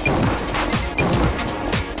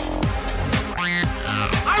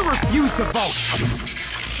 I refuse to vote!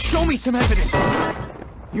 Show me some evidence!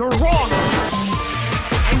 You're wrong!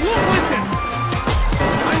 I won't listen!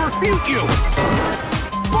 I refute you!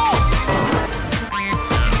 False!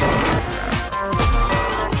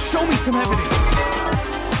 Show me some evidence!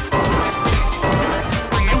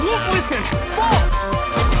 I won't listen! False!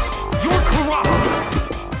 You're corrupt!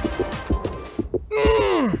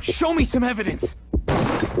 Show me some evidence!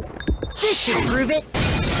 This should prove it.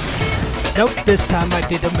 Nope, this time I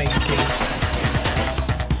did amazing.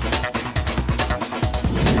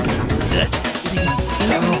 Let's see.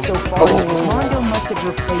 So far as Mondo must have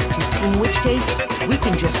replaced his, in which case, we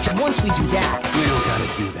can just, once we do that. We don't gotta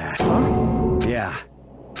do that. Huh? Yeah,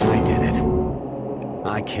 I did it.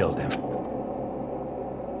 I killed him.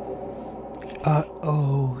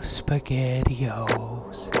 Uh-oh,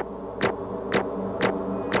 SpaghettiOs.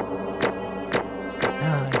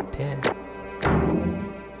 9, 10.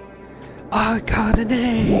 I got an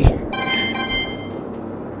A!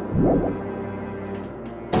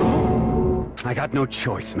 I got no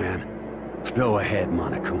choice, man. Go ahead,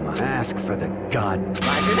 Monokuma. Ask for the god.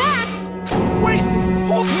 Roger that. Wait!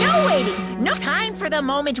 Hold! No waiting. No time for the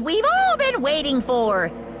moment we've all been waiting for.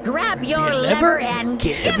 Grab your lever and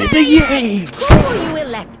give it a yay! Who will you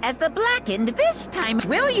elect as the Blackened this time?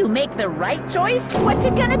 Will you make the right choice? What's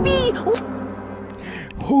it gonna be?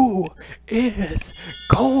 Who is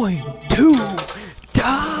going to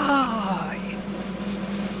die?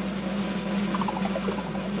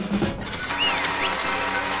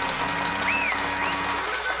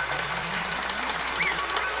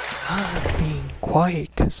 I'm being quiet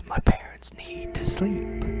because my parents need to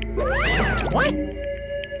sleep. What?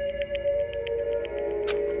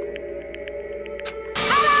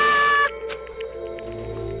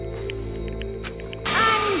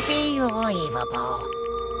 Unbelievable.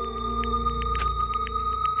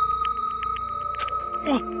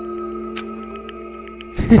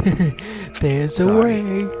 There's a Sorry.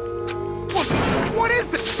 way. What is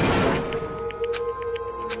this?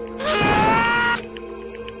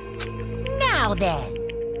 Now then.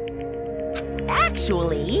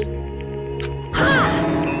 Actually... Ha!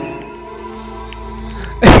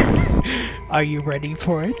 Are you ready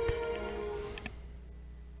for it?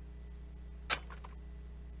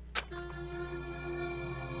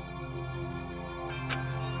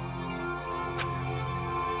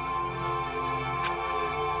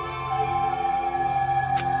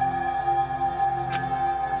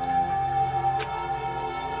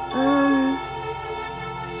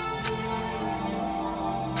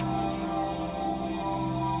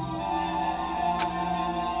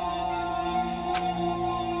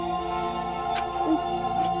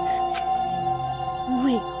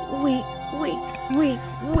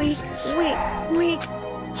 Wait.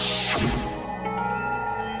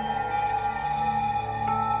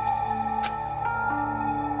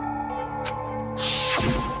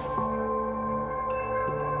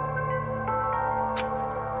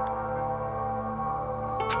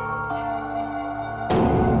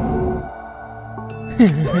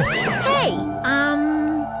 Hey,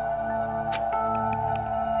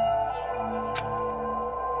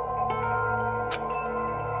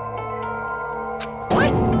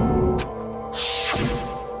 What?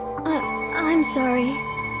 I'm sorry.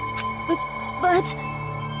 But...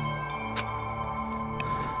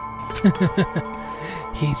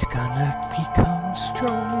 He's gonna become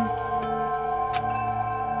strong.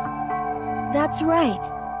 That's right.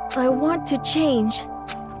 I want to change.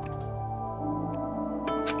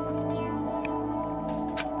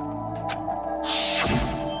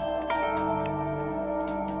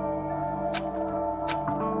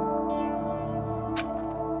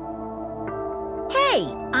 Hey,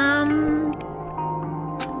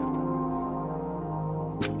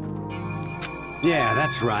 Yeah,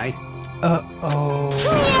 that's right. Uh-oh.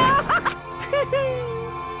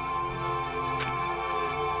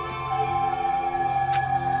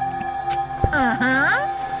 Uh-huh.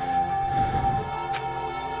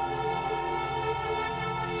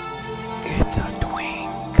 It's a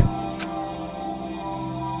twink.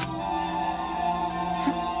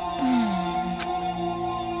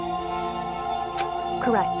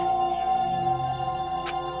 Correct.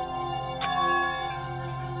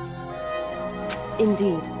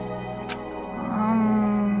 Indeed.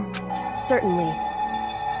 Certainly.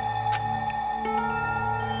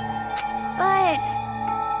 But...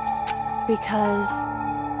 Because...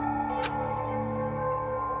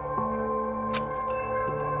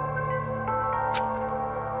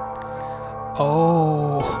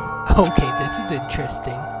 Oh, okay, this is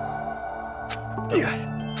interesting.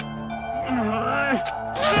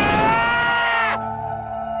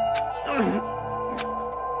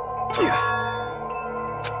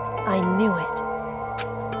 I knew it.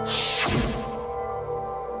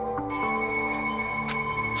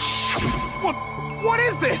 What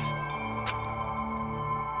is this?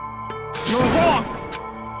 You're wrong!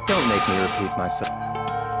 Don't make me repeat myself.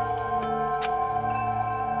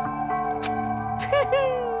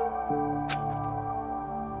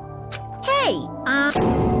 Hey,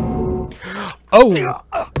 Oh!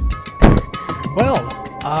 Well,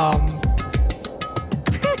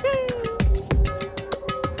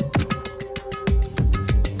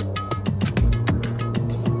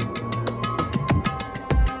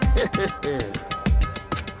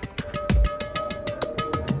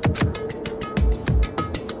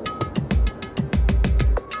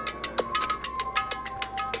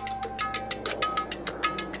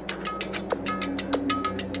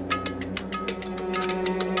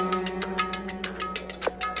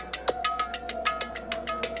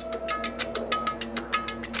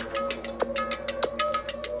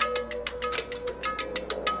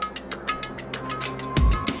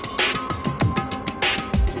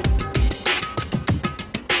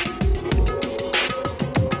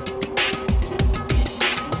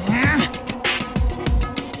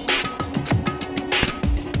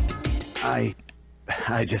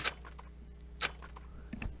 I just...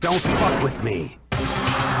 Don't fuck with me.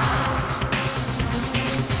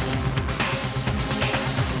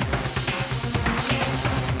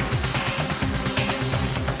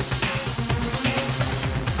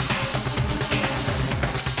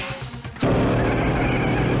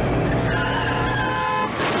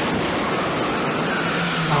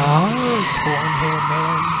 Blonde hair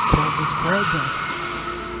man killed his brother.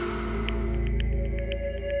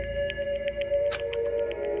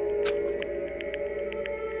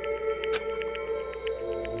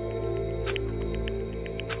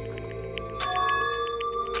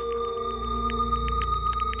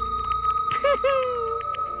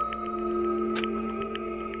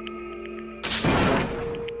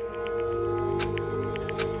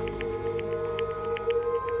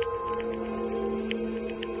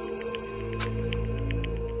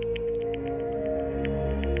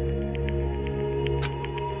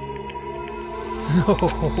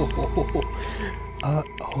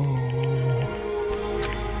 Uh-oh.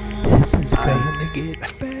 This is gonna get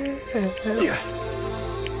bad. Yeah.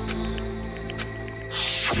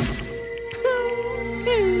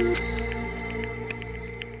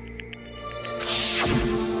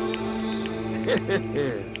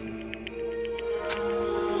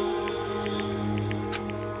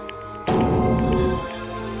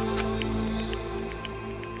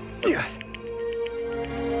 Yeah.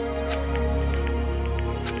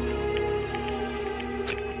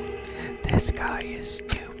 This guy is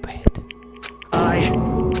stupid.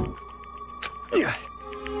 Yeah.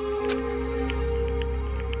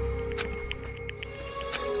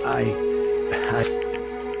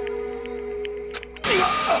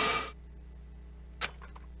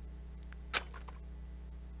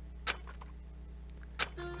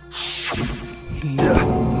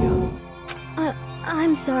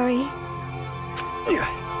 I'm sorry. Yeah.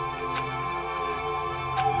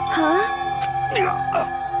 Huh?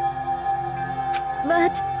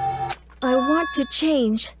 But I want to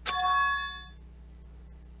change.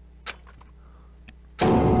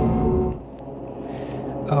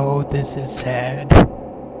 Oh, this is sad.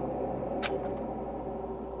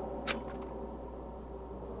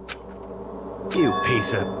 You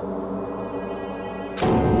piece of...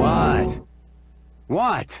 What?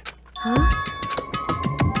 What? Huh?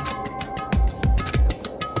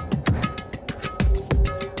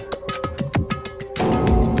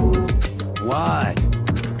 What?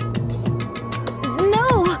 No!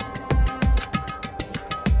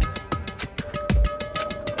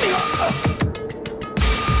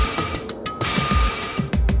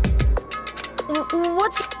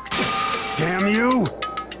 What's... Damn you!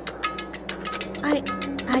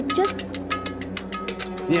 I just...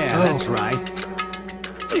 Yeah, that's right.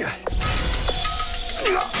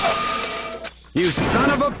 You son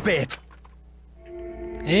of a bitch!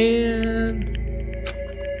 And...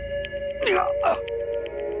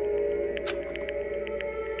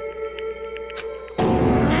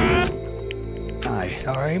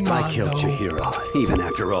 Sorry, Mondo. I killed Chihiro, even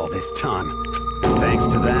after all this time. And thanks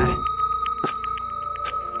to that...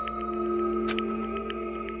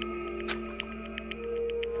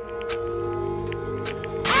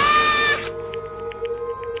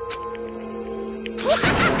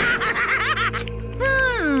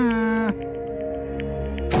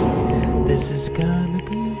 This is gonna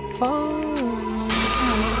be fun.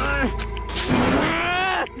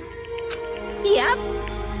 Yep.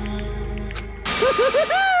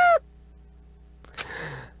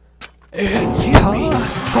 It's time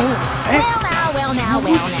for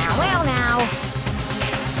Well now.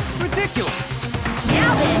 Ridiculous!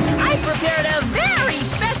 Now then, I prepared a very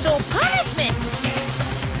special punishment.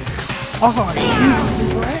 Are you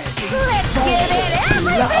ready? Let's give it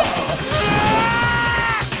everything.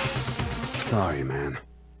 Sorry, man.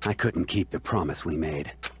 I couldn't keep the promise we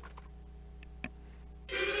made.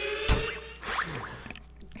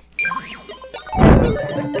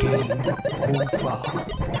 Game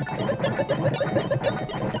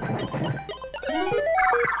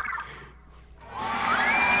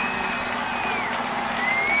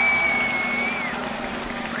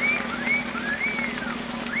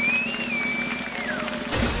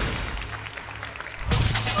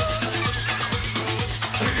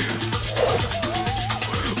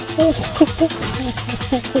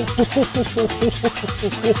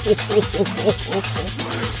over.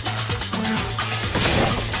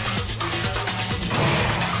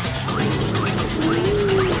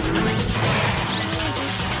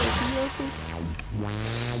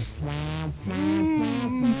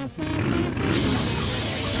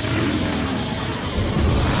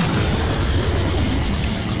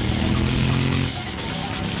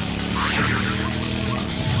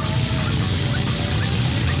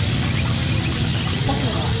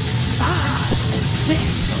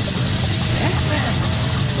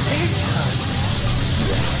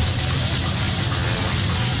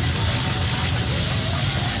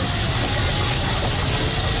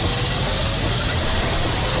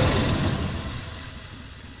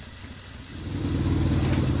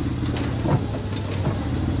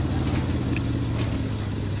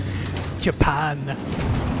 Japan.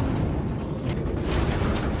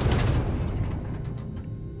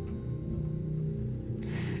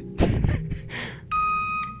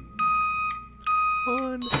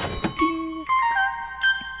 One, ding.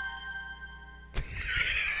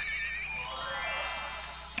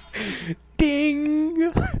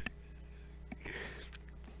 Ding.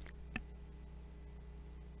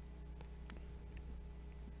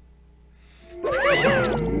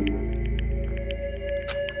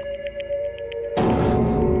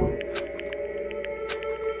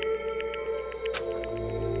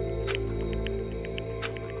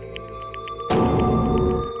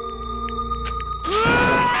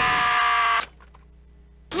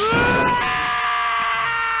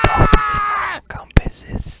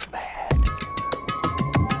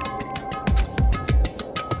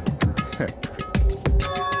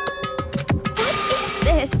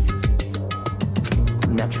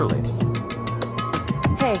 Naturally.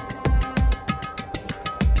 Hey.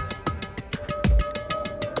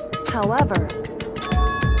 However...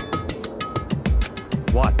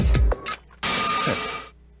 What?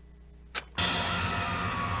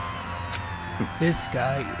 This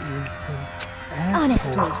guy is an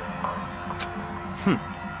asshole. Honestly.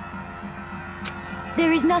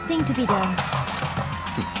 There is nothing to be done.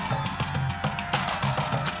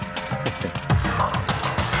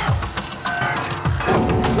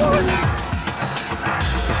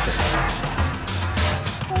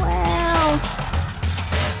 Well...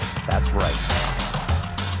 That's right.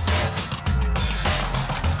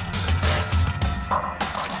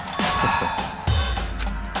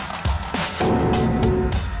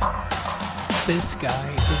 This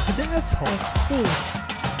guy is an asshole. I see.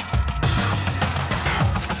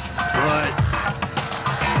 But...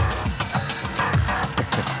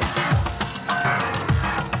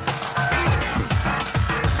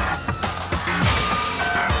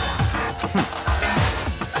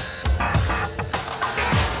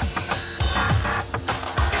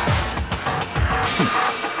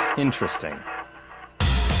 Interesting.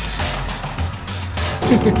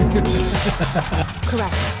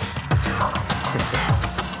 Correct.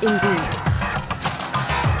 Indeed.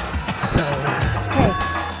 So... Hey.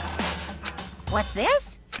 What's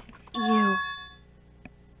this? You...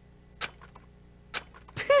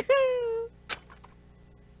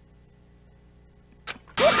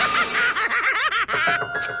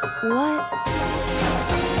 What?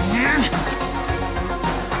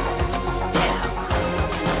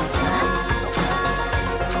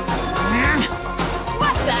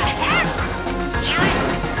 What the heck?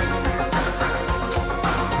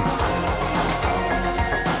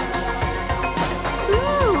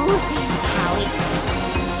 Ooh, Alex.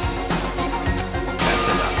 That's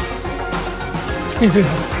enough. In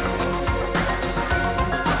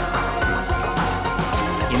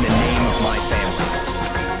the name of my family.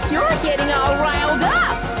 You're getting all riled up.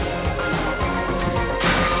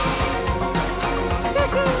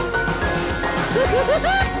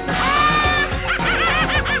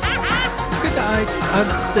 Good night. I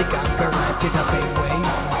think I'm gonna wrap it up anyway,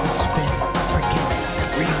 since it's been freaking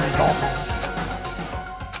really long.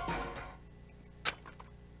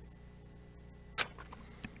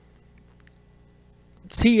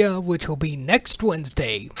 See ya, which will be next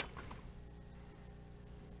Wednesday.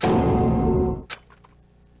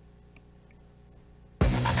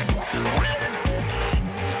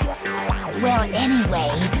 Well, anyway,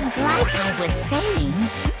 like I was saying,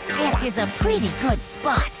 this is a pretty good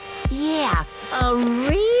spot. Yeah, a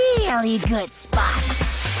really good spot.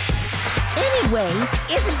 Anyway,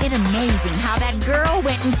 isn't it amazing how that girl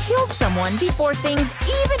went and killed someone before things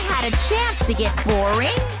even had a chance to get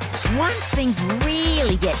boring? Once things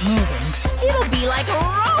really get moving, it'll be like a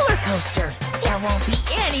roller coaster. There won't be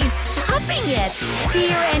any stopping it.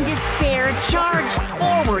 Fear and despair charge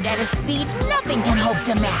forward at a speed nothing can hope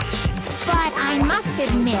to match. But I must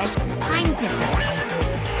admit, I'm disappointed.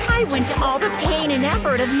 I went to all the pain and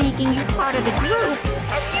effort of making you part of the group,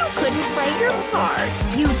 and you couldn't play your part.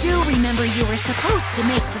 You do remember you were supposed to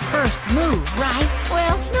make the first move, right?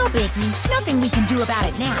 Well, no biggie. Nothing we can do about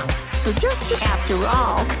it now. So just after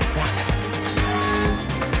all,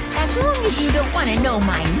 as long as you don't want to know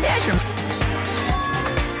my measurement.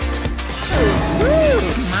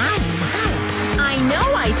 I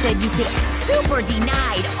know I said you could super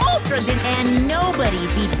denied, ultra and nobody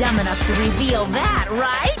be dumb enough to reveal that,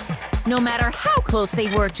 right? No matter how close they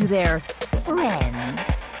were to their friends.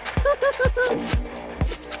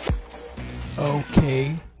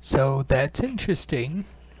 Okay, so that's interesting.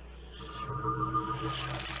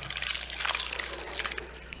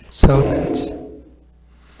 So that's...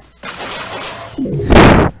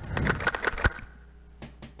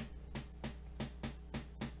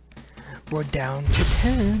 We're down to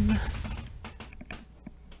 10.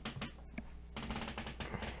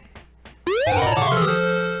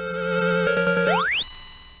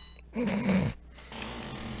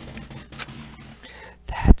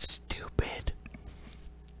 That's stupid.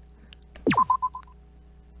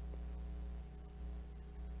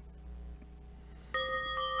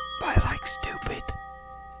 I like stupid.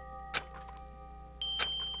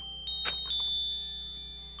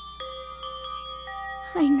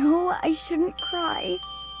 I know I shouldn't cry,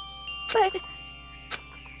 but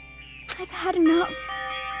I've had enough.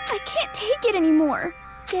 I can't take it anymore.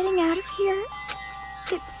 Getting out of here,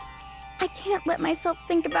 I can't let myself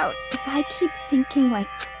think about if I keep thinking like...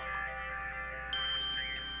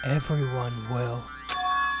 Everyone will.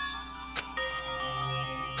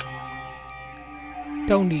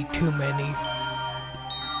 Don't eat too many.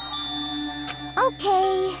 I'll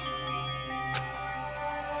Okay.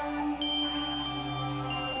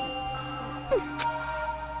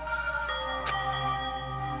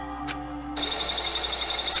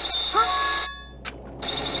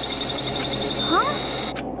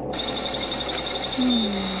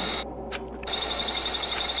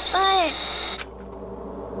 But...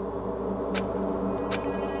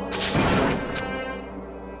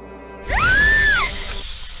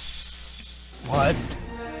 What?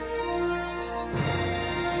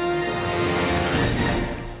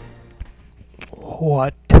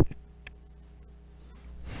 What?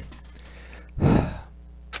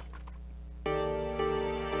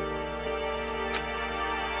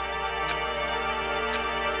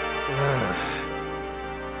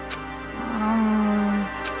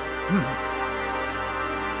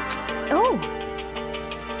 Oh.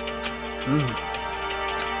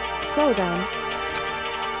 So then.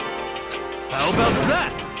 How about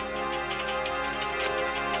that?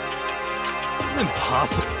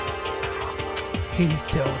 Impossible. He's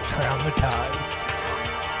still traumatized.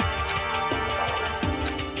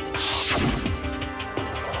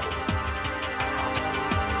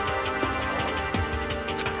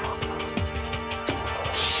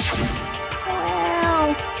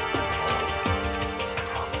 Well...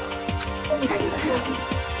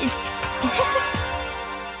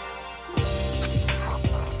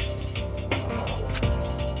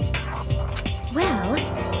 Well...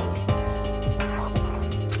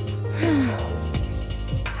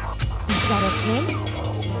 Is that okay?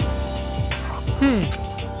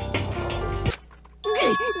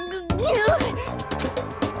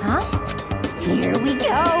 Huh? Here we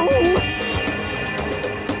go!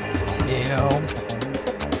 Ew.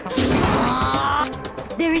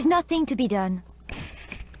 There is nothing to be done.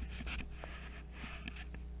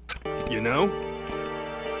 You know?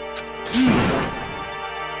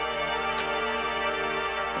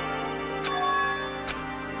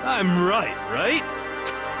 I'm right, right?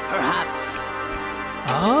 Perhaps.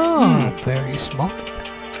 Oh, very smart.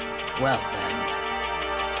 Well then.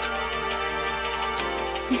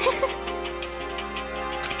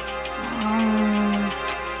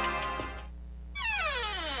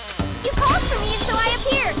 You called for me, so I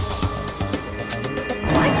appeared.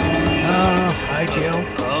 Hi, Jill.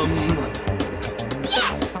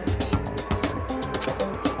 Yes!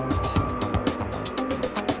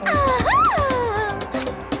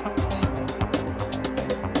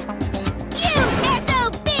 You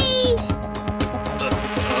SOB!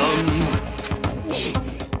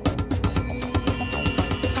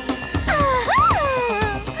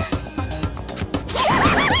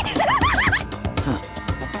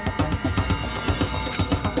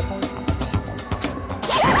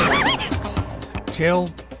 Jill,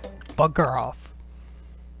 bugger off.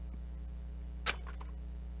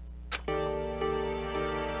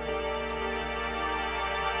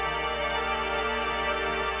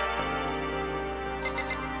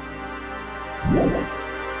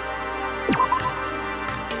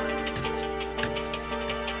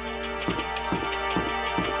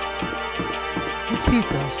 Let's see if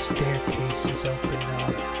those staircases open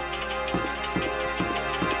up.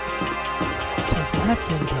 So that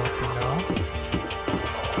didn't open up.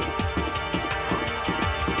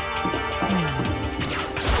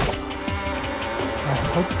 I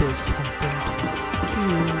hope there's something to do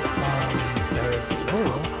on the third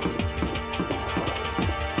floor.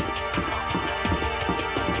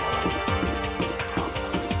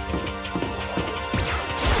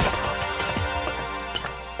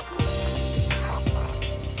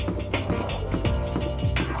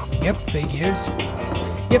 Yep, figures.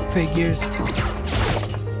 Yep, figures.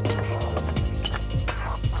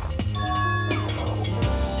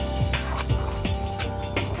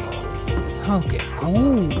 Okay.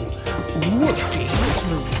 Ooh, a games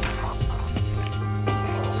room.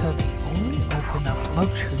 So they only open up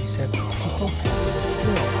luxuries that people have to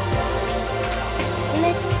fill.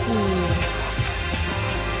 Let's see.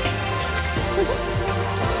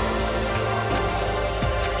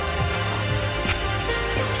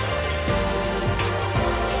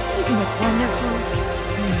 Isn't it wonderful?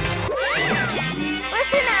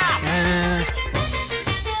 Listen up!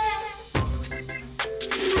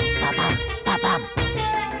 Ba-bum, ba-bum.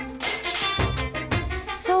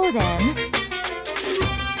 So then...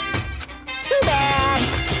 Too bad!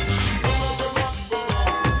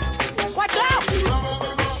 Watch out!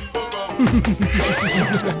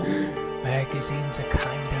 Magazines are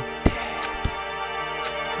kind of dead.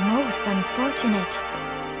 Most unfortunate.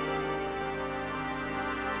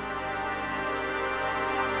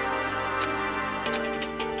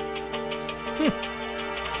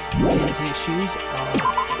 These issues are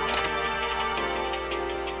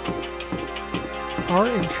are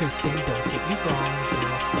interesting, don't get me wrong,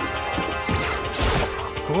 yes.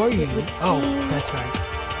 Who are you? Oh, that's right.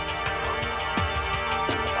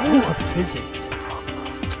 Ooh, physics.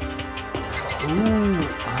 Ooh,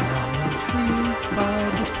 I'm intrigued by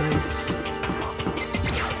this place.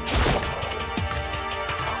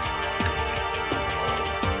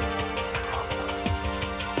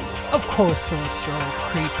 Of course, also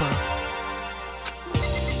creeper.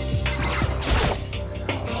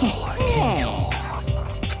 Oh, I can't.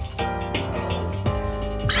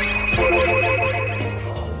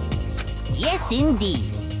 Yes, indeed.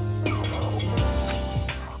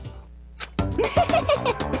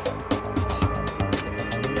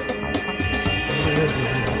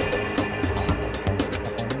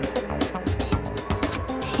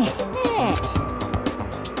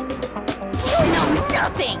 You know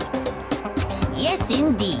nothing. Yes,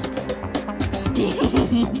 indeed.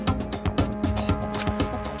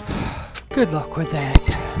 Good luck with that.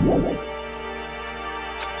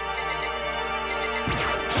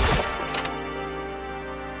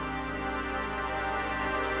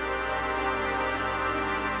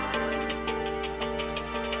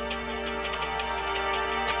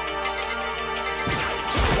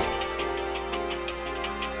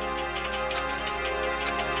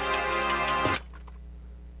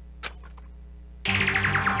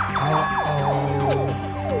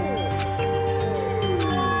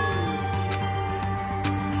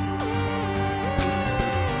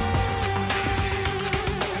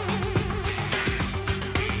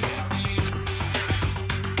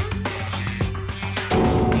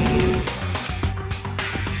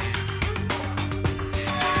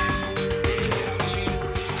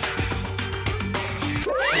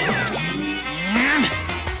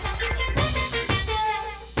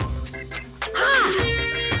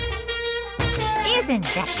 Isn't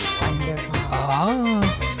that wonderful?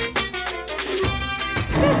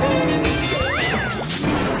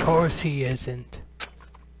 Of course he isn't.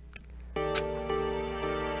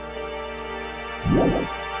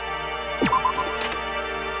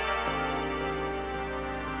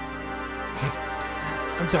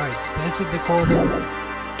 I'm sorry, this is the corner.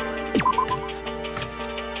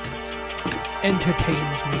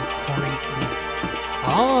 Entertains me greatly.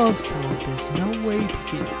 Also, there's no way to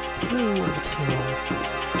get through until...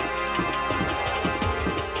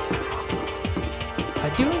 I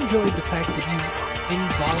do enjoy the fact that you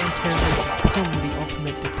involuntarily become the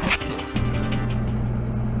ultimate detective.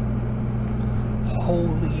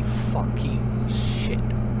 Holy fucking shit.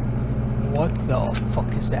 What the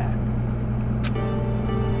fuck is that?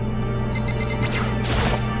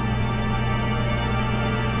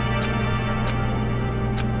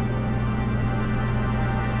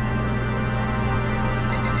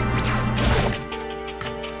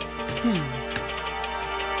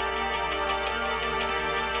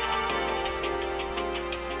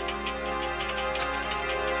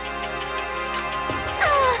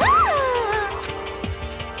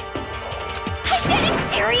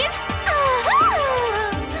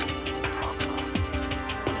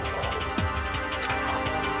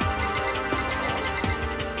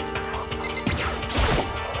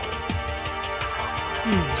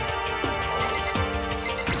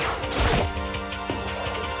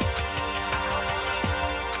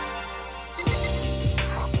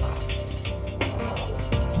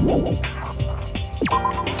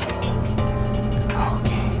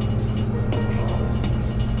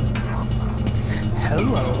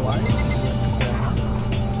 Hello, I see you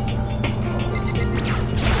in the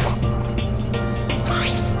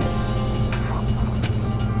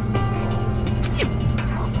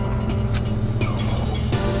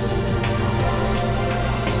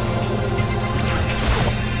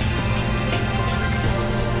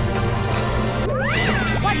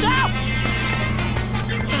Watch out!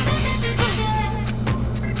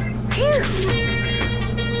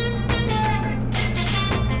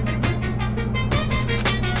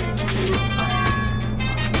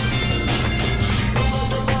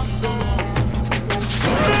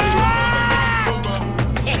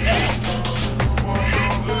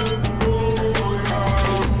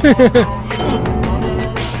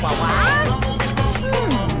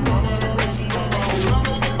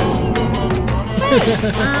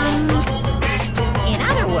 In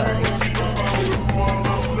other words,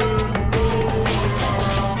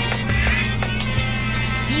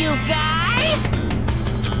 you guys?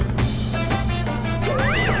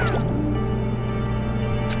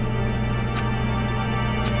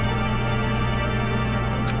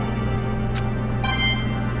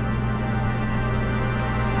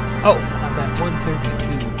 Oh, I'm at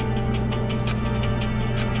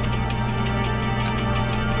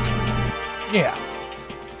 132. Yeah.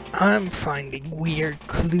 I'm finding weird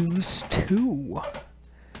clues too.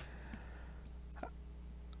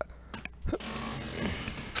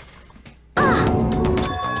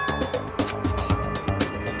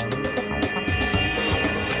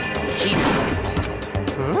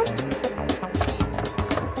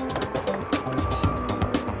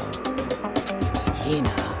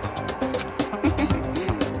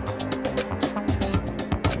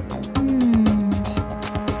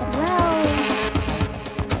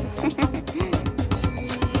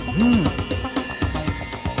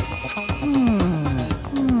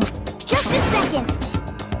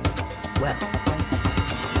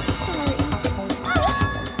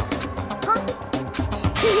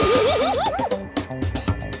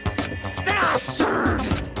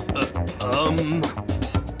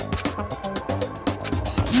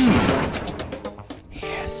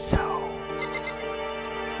 Yes, so.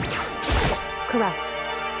 Correct.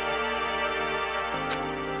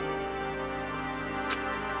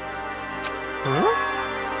 Huh?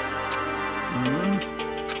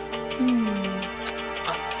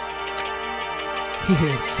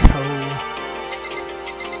 Yes, so.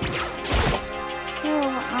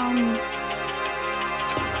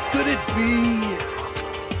 Could it be?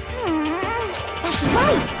 That's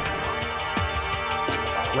right!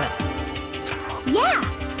 Well, Yeah!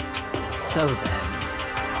 so then.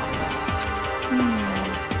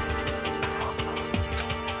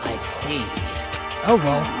 I see. Oh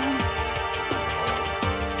well.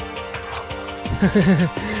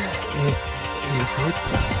 Is it?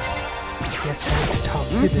 I guess I have to talk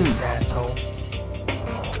to this asshole.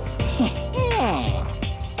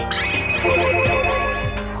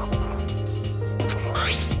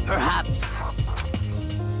 Perhaps.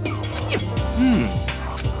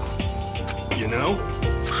 You know?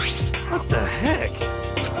 What the heck?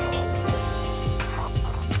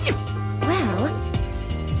 Well,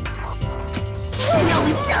 You know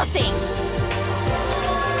nothing!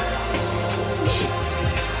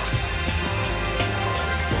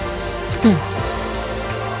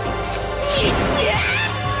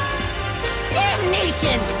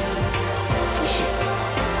 Damnation!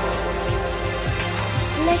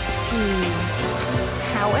 let's see.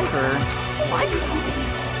 However, why?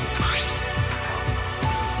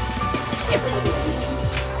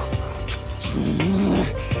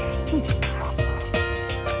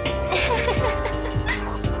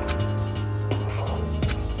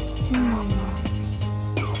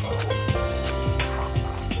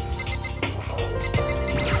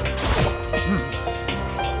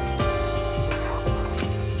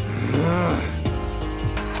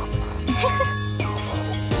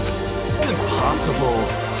 Impossible.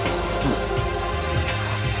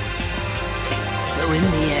 So in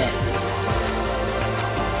the end,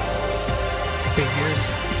 Figures.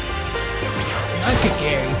 I could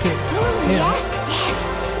guarantee it. Yes, yes!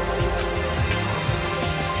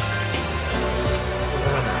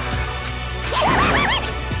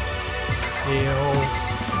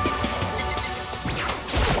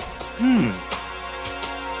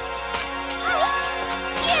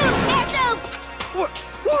 What?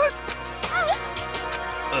 What?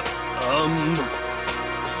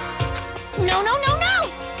 No, no, no, no!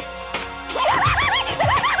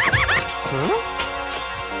 Huh?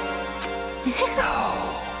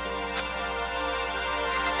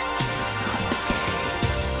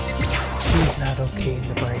 He's not okay in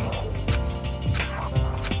the brain.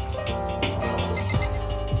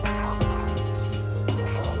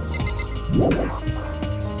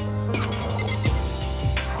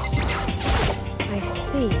 I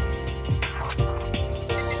see.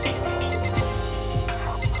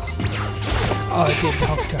 Oh, I did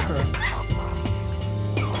talk to her.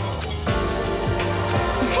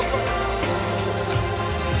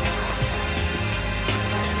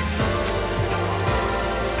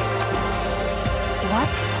 What?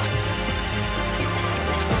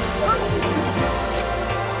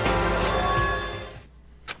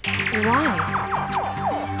 Why?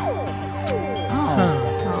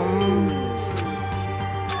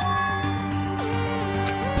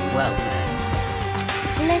 well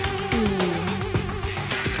then. Let's see.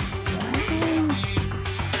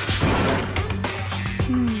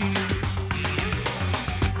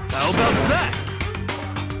 How about that?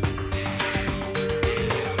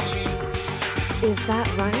 Is that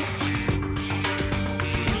right?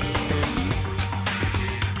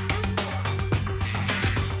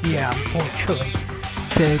 Yeah, unfortunately.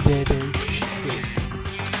 The shit.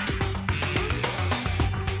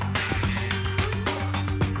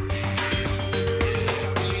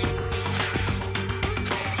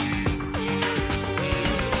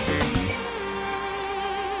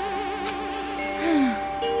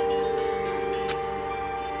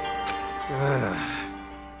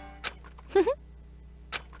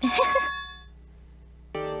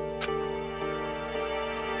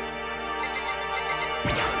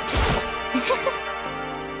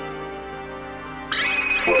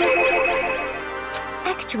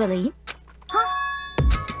 Actually... Huh?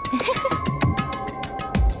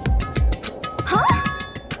 Huh?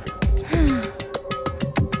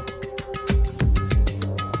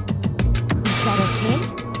 Is that okay?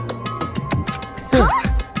 Huh?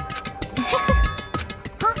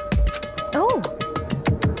 Huh? Oh!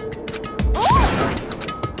 Oh!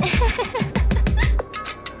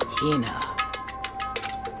 Hina.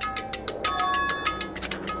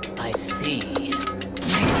 I see.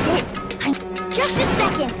 That's it! Just a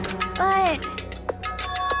second! But...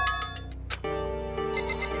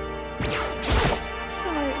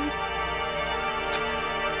 Sorry.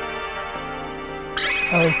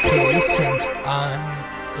 Okay, since I'm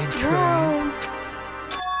intrigued.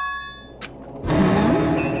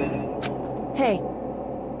 Hey.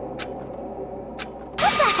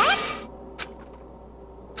 What the heck?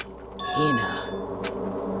 Hina.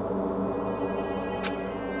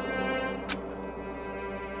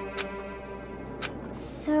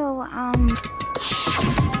 So,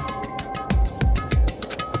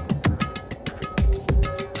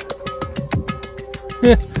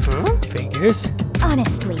 Figures.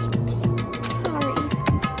 honestly. Sorry.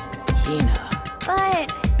 Hina. But...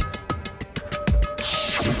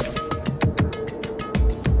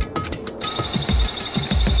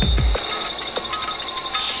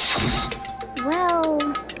 Well...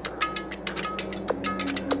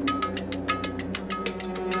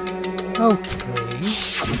 Okay.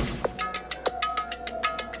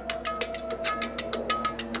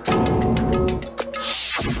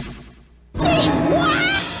 Say what?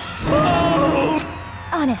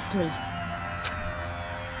 Honestly.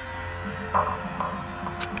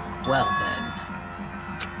 Well then.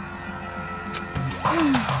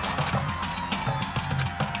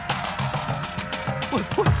 What?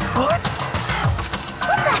 What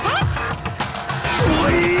the heck?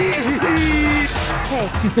 Hey.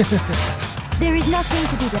 There is nothing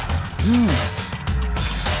to be done.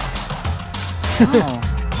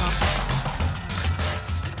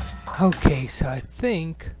 Okay, so I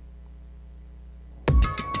think...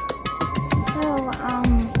 So,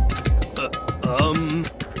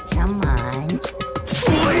 Come on.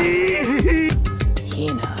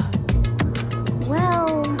 Hina.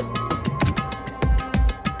 well...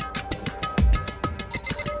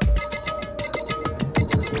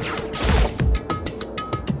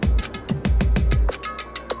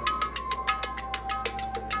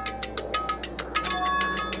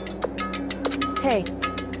 Hey.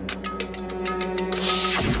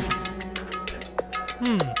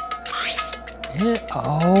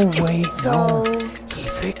 Oh, wait, So... no. He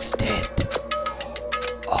fixed it.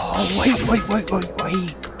 Oh, wait.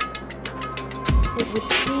 It would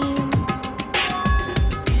seem...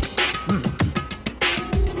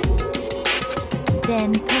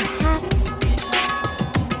 Then perhaps...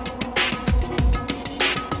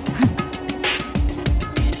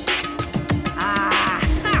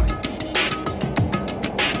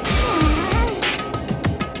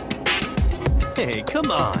 Hey, come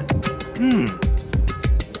on.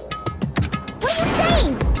 What are you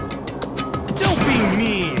saying? Don't be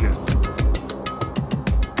mean.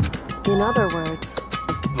 In other words,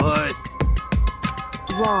 But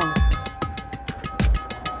wrong.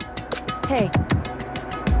 Hey.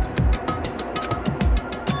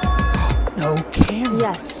 No cameras.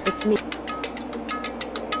 Yes, it's me.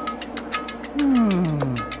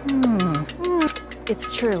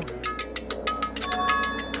 It's true.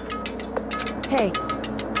 Hey.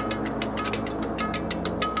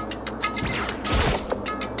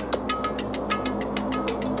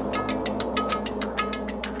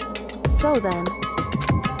 So then...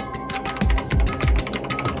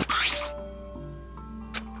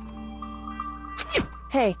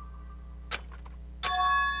 Hey.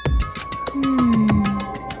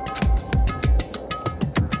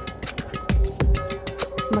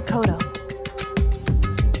 Makoto.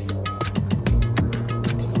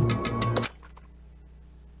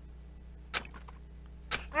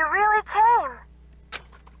 You really came.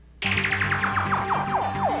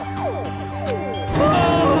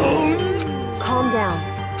 Calm down.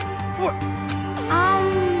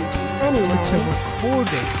 Anyway. It's a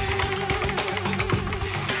recording.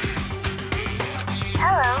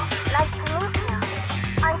 Hello, nice to meet you.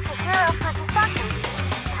 I'm Chihiro Fujisaki.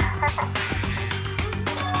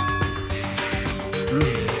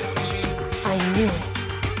 I knew it.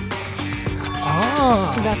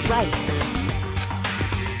 Ah. That's right.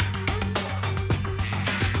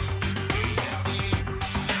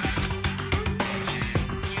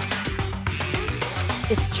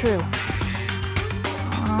 It's true.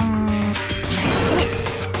 That's it.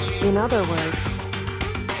 In other words...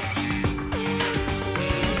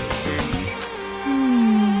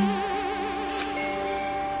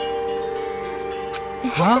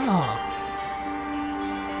 Ah.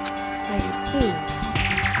 I see.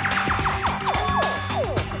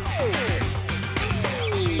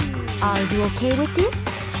 Are you okay with this?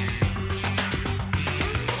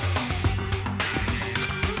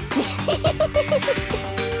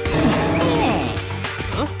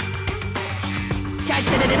 Huh?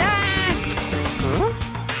 Huh?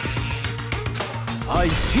 I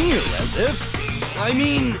feel as if... I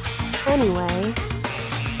mean... Anyway,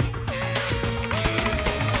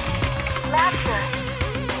 Master.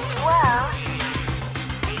 Well,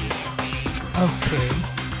 Okay.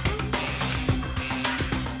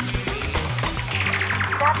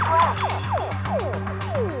 that's right.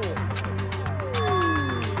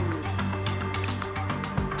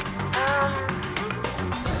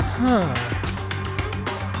 Huh.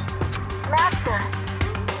 Master.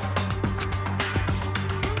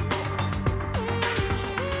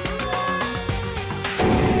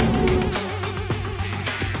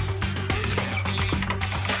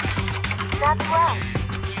 That's right.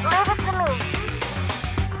 Leave it to me.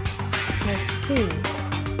 I see.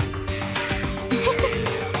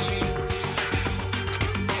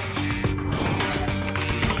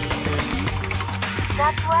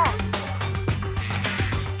 That's right.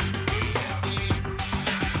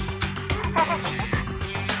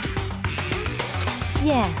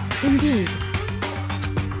 Yes, indeed.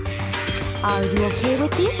 Are you okay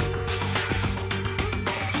with this?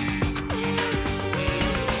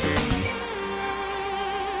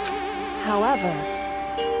 however.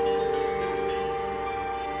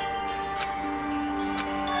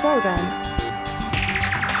 So then,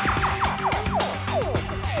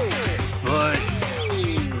 But...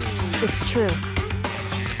 it's true.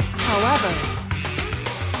 However,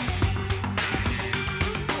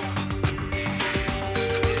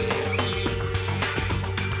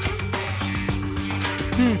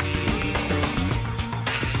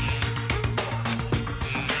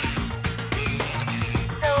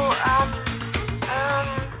 So,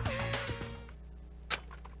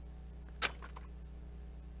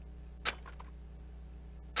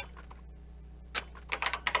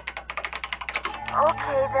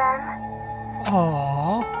 okay then.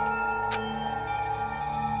 Aww.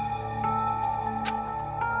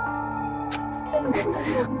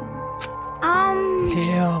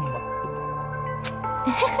 Him.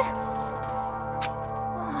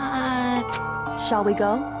 shall we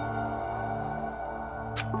go?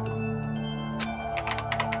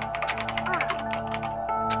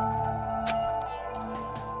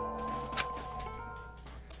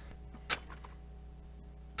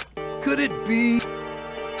 Could it be...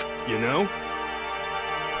 You know?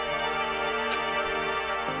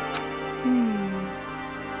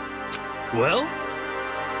 Well?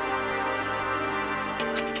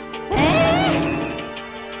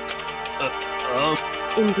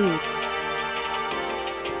 Indeed.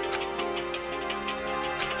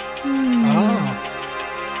 Oh.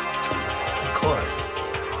 Of course.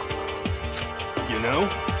 You know?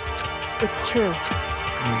 It's true.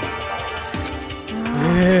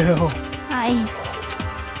 Ew.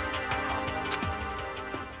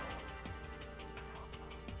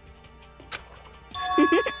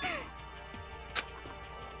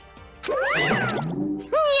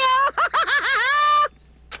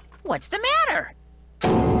 What's the matter?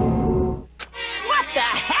 What the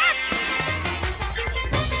heck?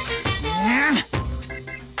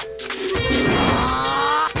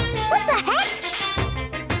 What the heck?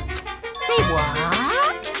 Say what?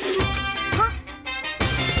 Huh?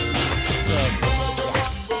 Yes.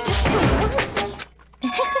 Just the worst.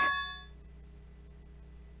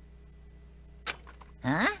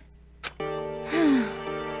 Huh?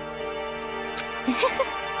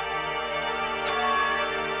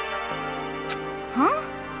 Huh?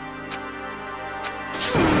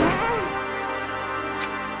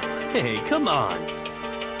 Hey, come on.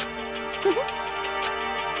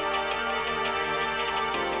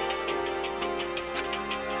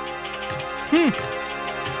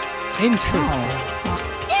 Interesting.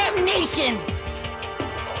 Damnation!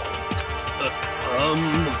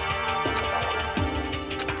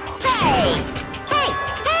 Hey! Hey!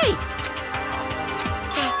 Hey!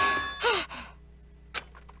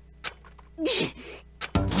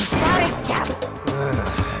 Without a doubt.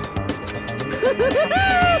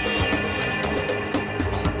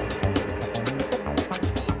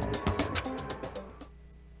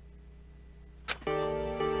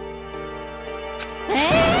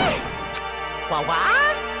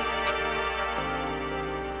 What?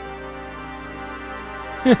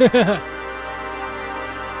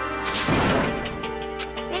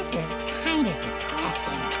 This is kind of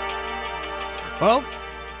depressing. Well,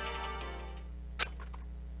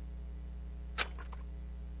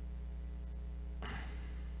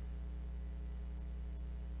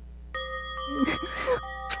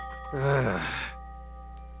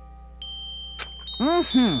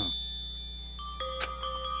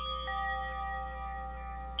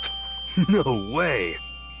 No way.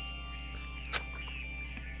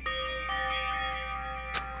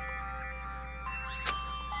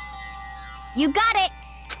 You got it!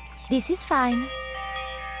 This is fine.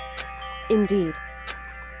 Indeed.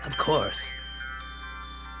 Of course.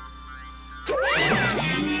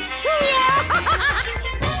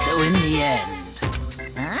 So in the end...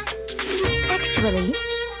 Huh? Actually,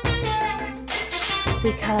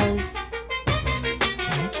 Because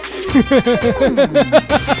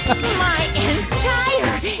My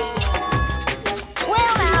entire...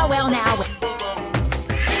 Well now.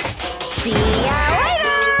 See ya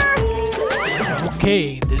later!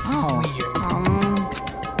 Okay, this is weird.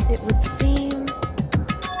 it would seem...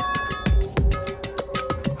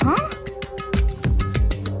 huh?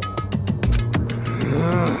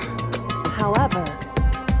 However...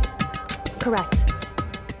 Correct.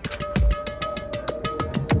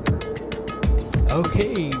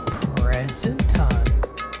 Okay, present time.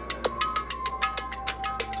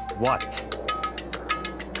 What?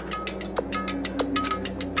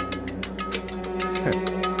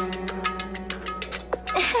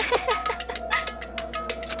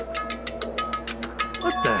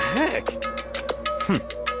 What the heck?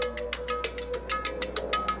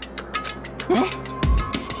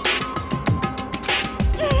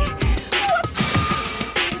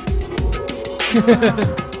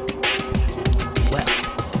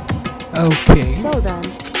 Okay. So then,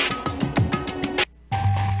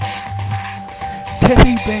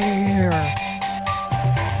 Teddy bear!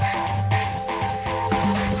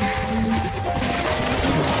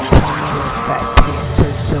 Fat pants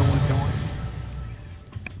are so annoying.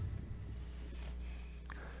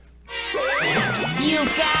 You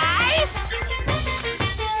guys?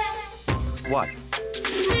 What?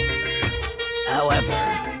 However,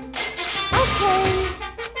 okay.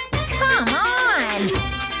 Come on!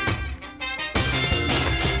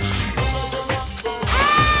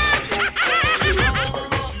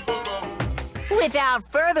 Without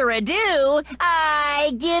further ado,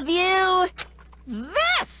 I give you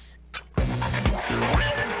this!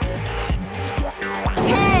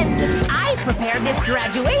 10! I've prepared this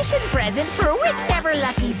graduation present for whichever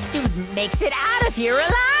lucky student makes it out of here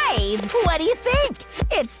alive! What do you think?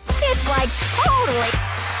 It's like totally...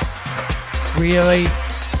 Really?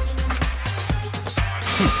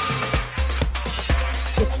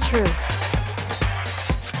 It's true.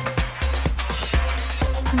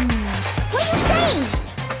 What are you saying?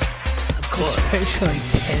 of course. Especially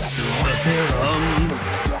Teddy.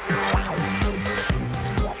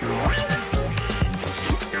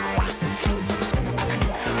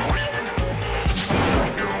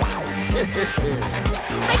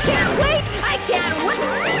 I can't wait! I can't wait!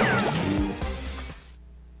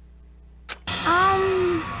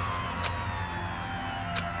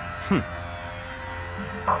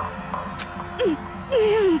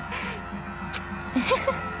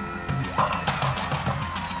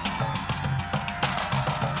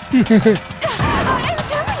 I'm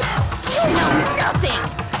telling you, you know nothing!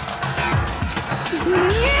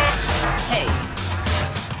 Hey,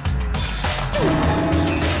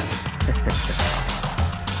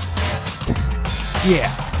 Yeah.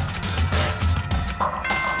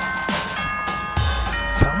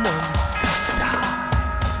 Someone's got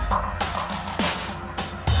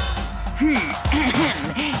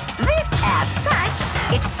This as such,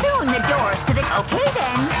 it's soon the doors to the... Okay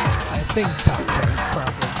then. I think Sakura's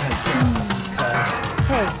probably gonna get some because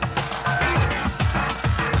Hey.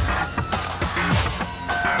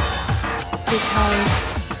 Because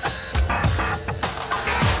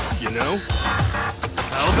You know?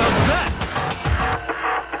 How about that?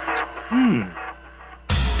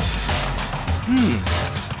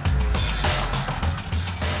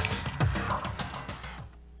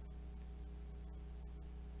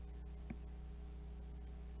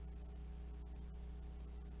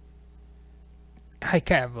 I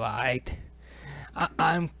kind of lied.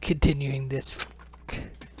 I'm continuing this.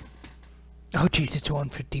 Oh jeez, it's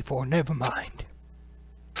 1:54. Never mind.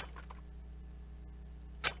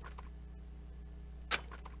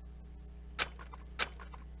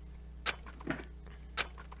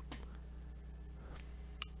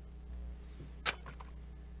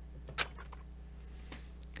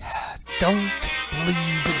 Don't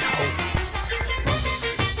believe in hope.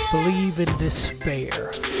 Believe in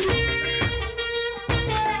despair.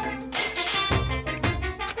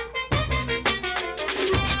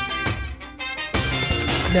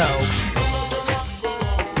 No.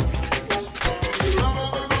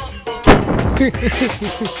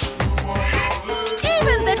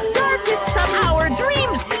 Even the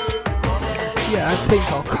Yeah, I think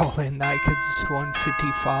I'll call in that because it's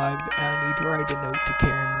 1:55. I need to write a note to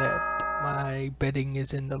Karen that my bedding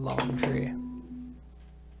is in the laundry.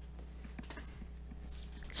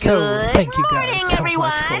 So, thank you guys so much for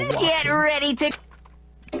watching. Get ready to...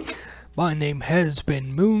 My name has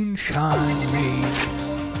been Moonshine Maid.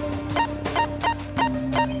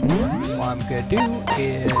 What I'm gonna do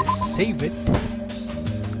is save it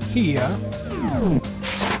here.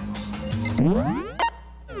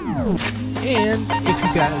 And if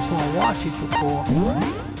you guys want to watch it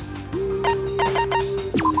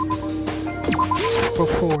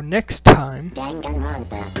before next time,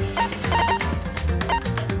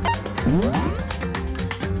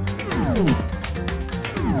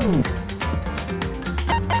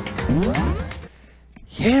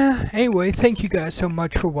 yeah, anyway, thank you guys so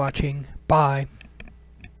much for watching. Bye.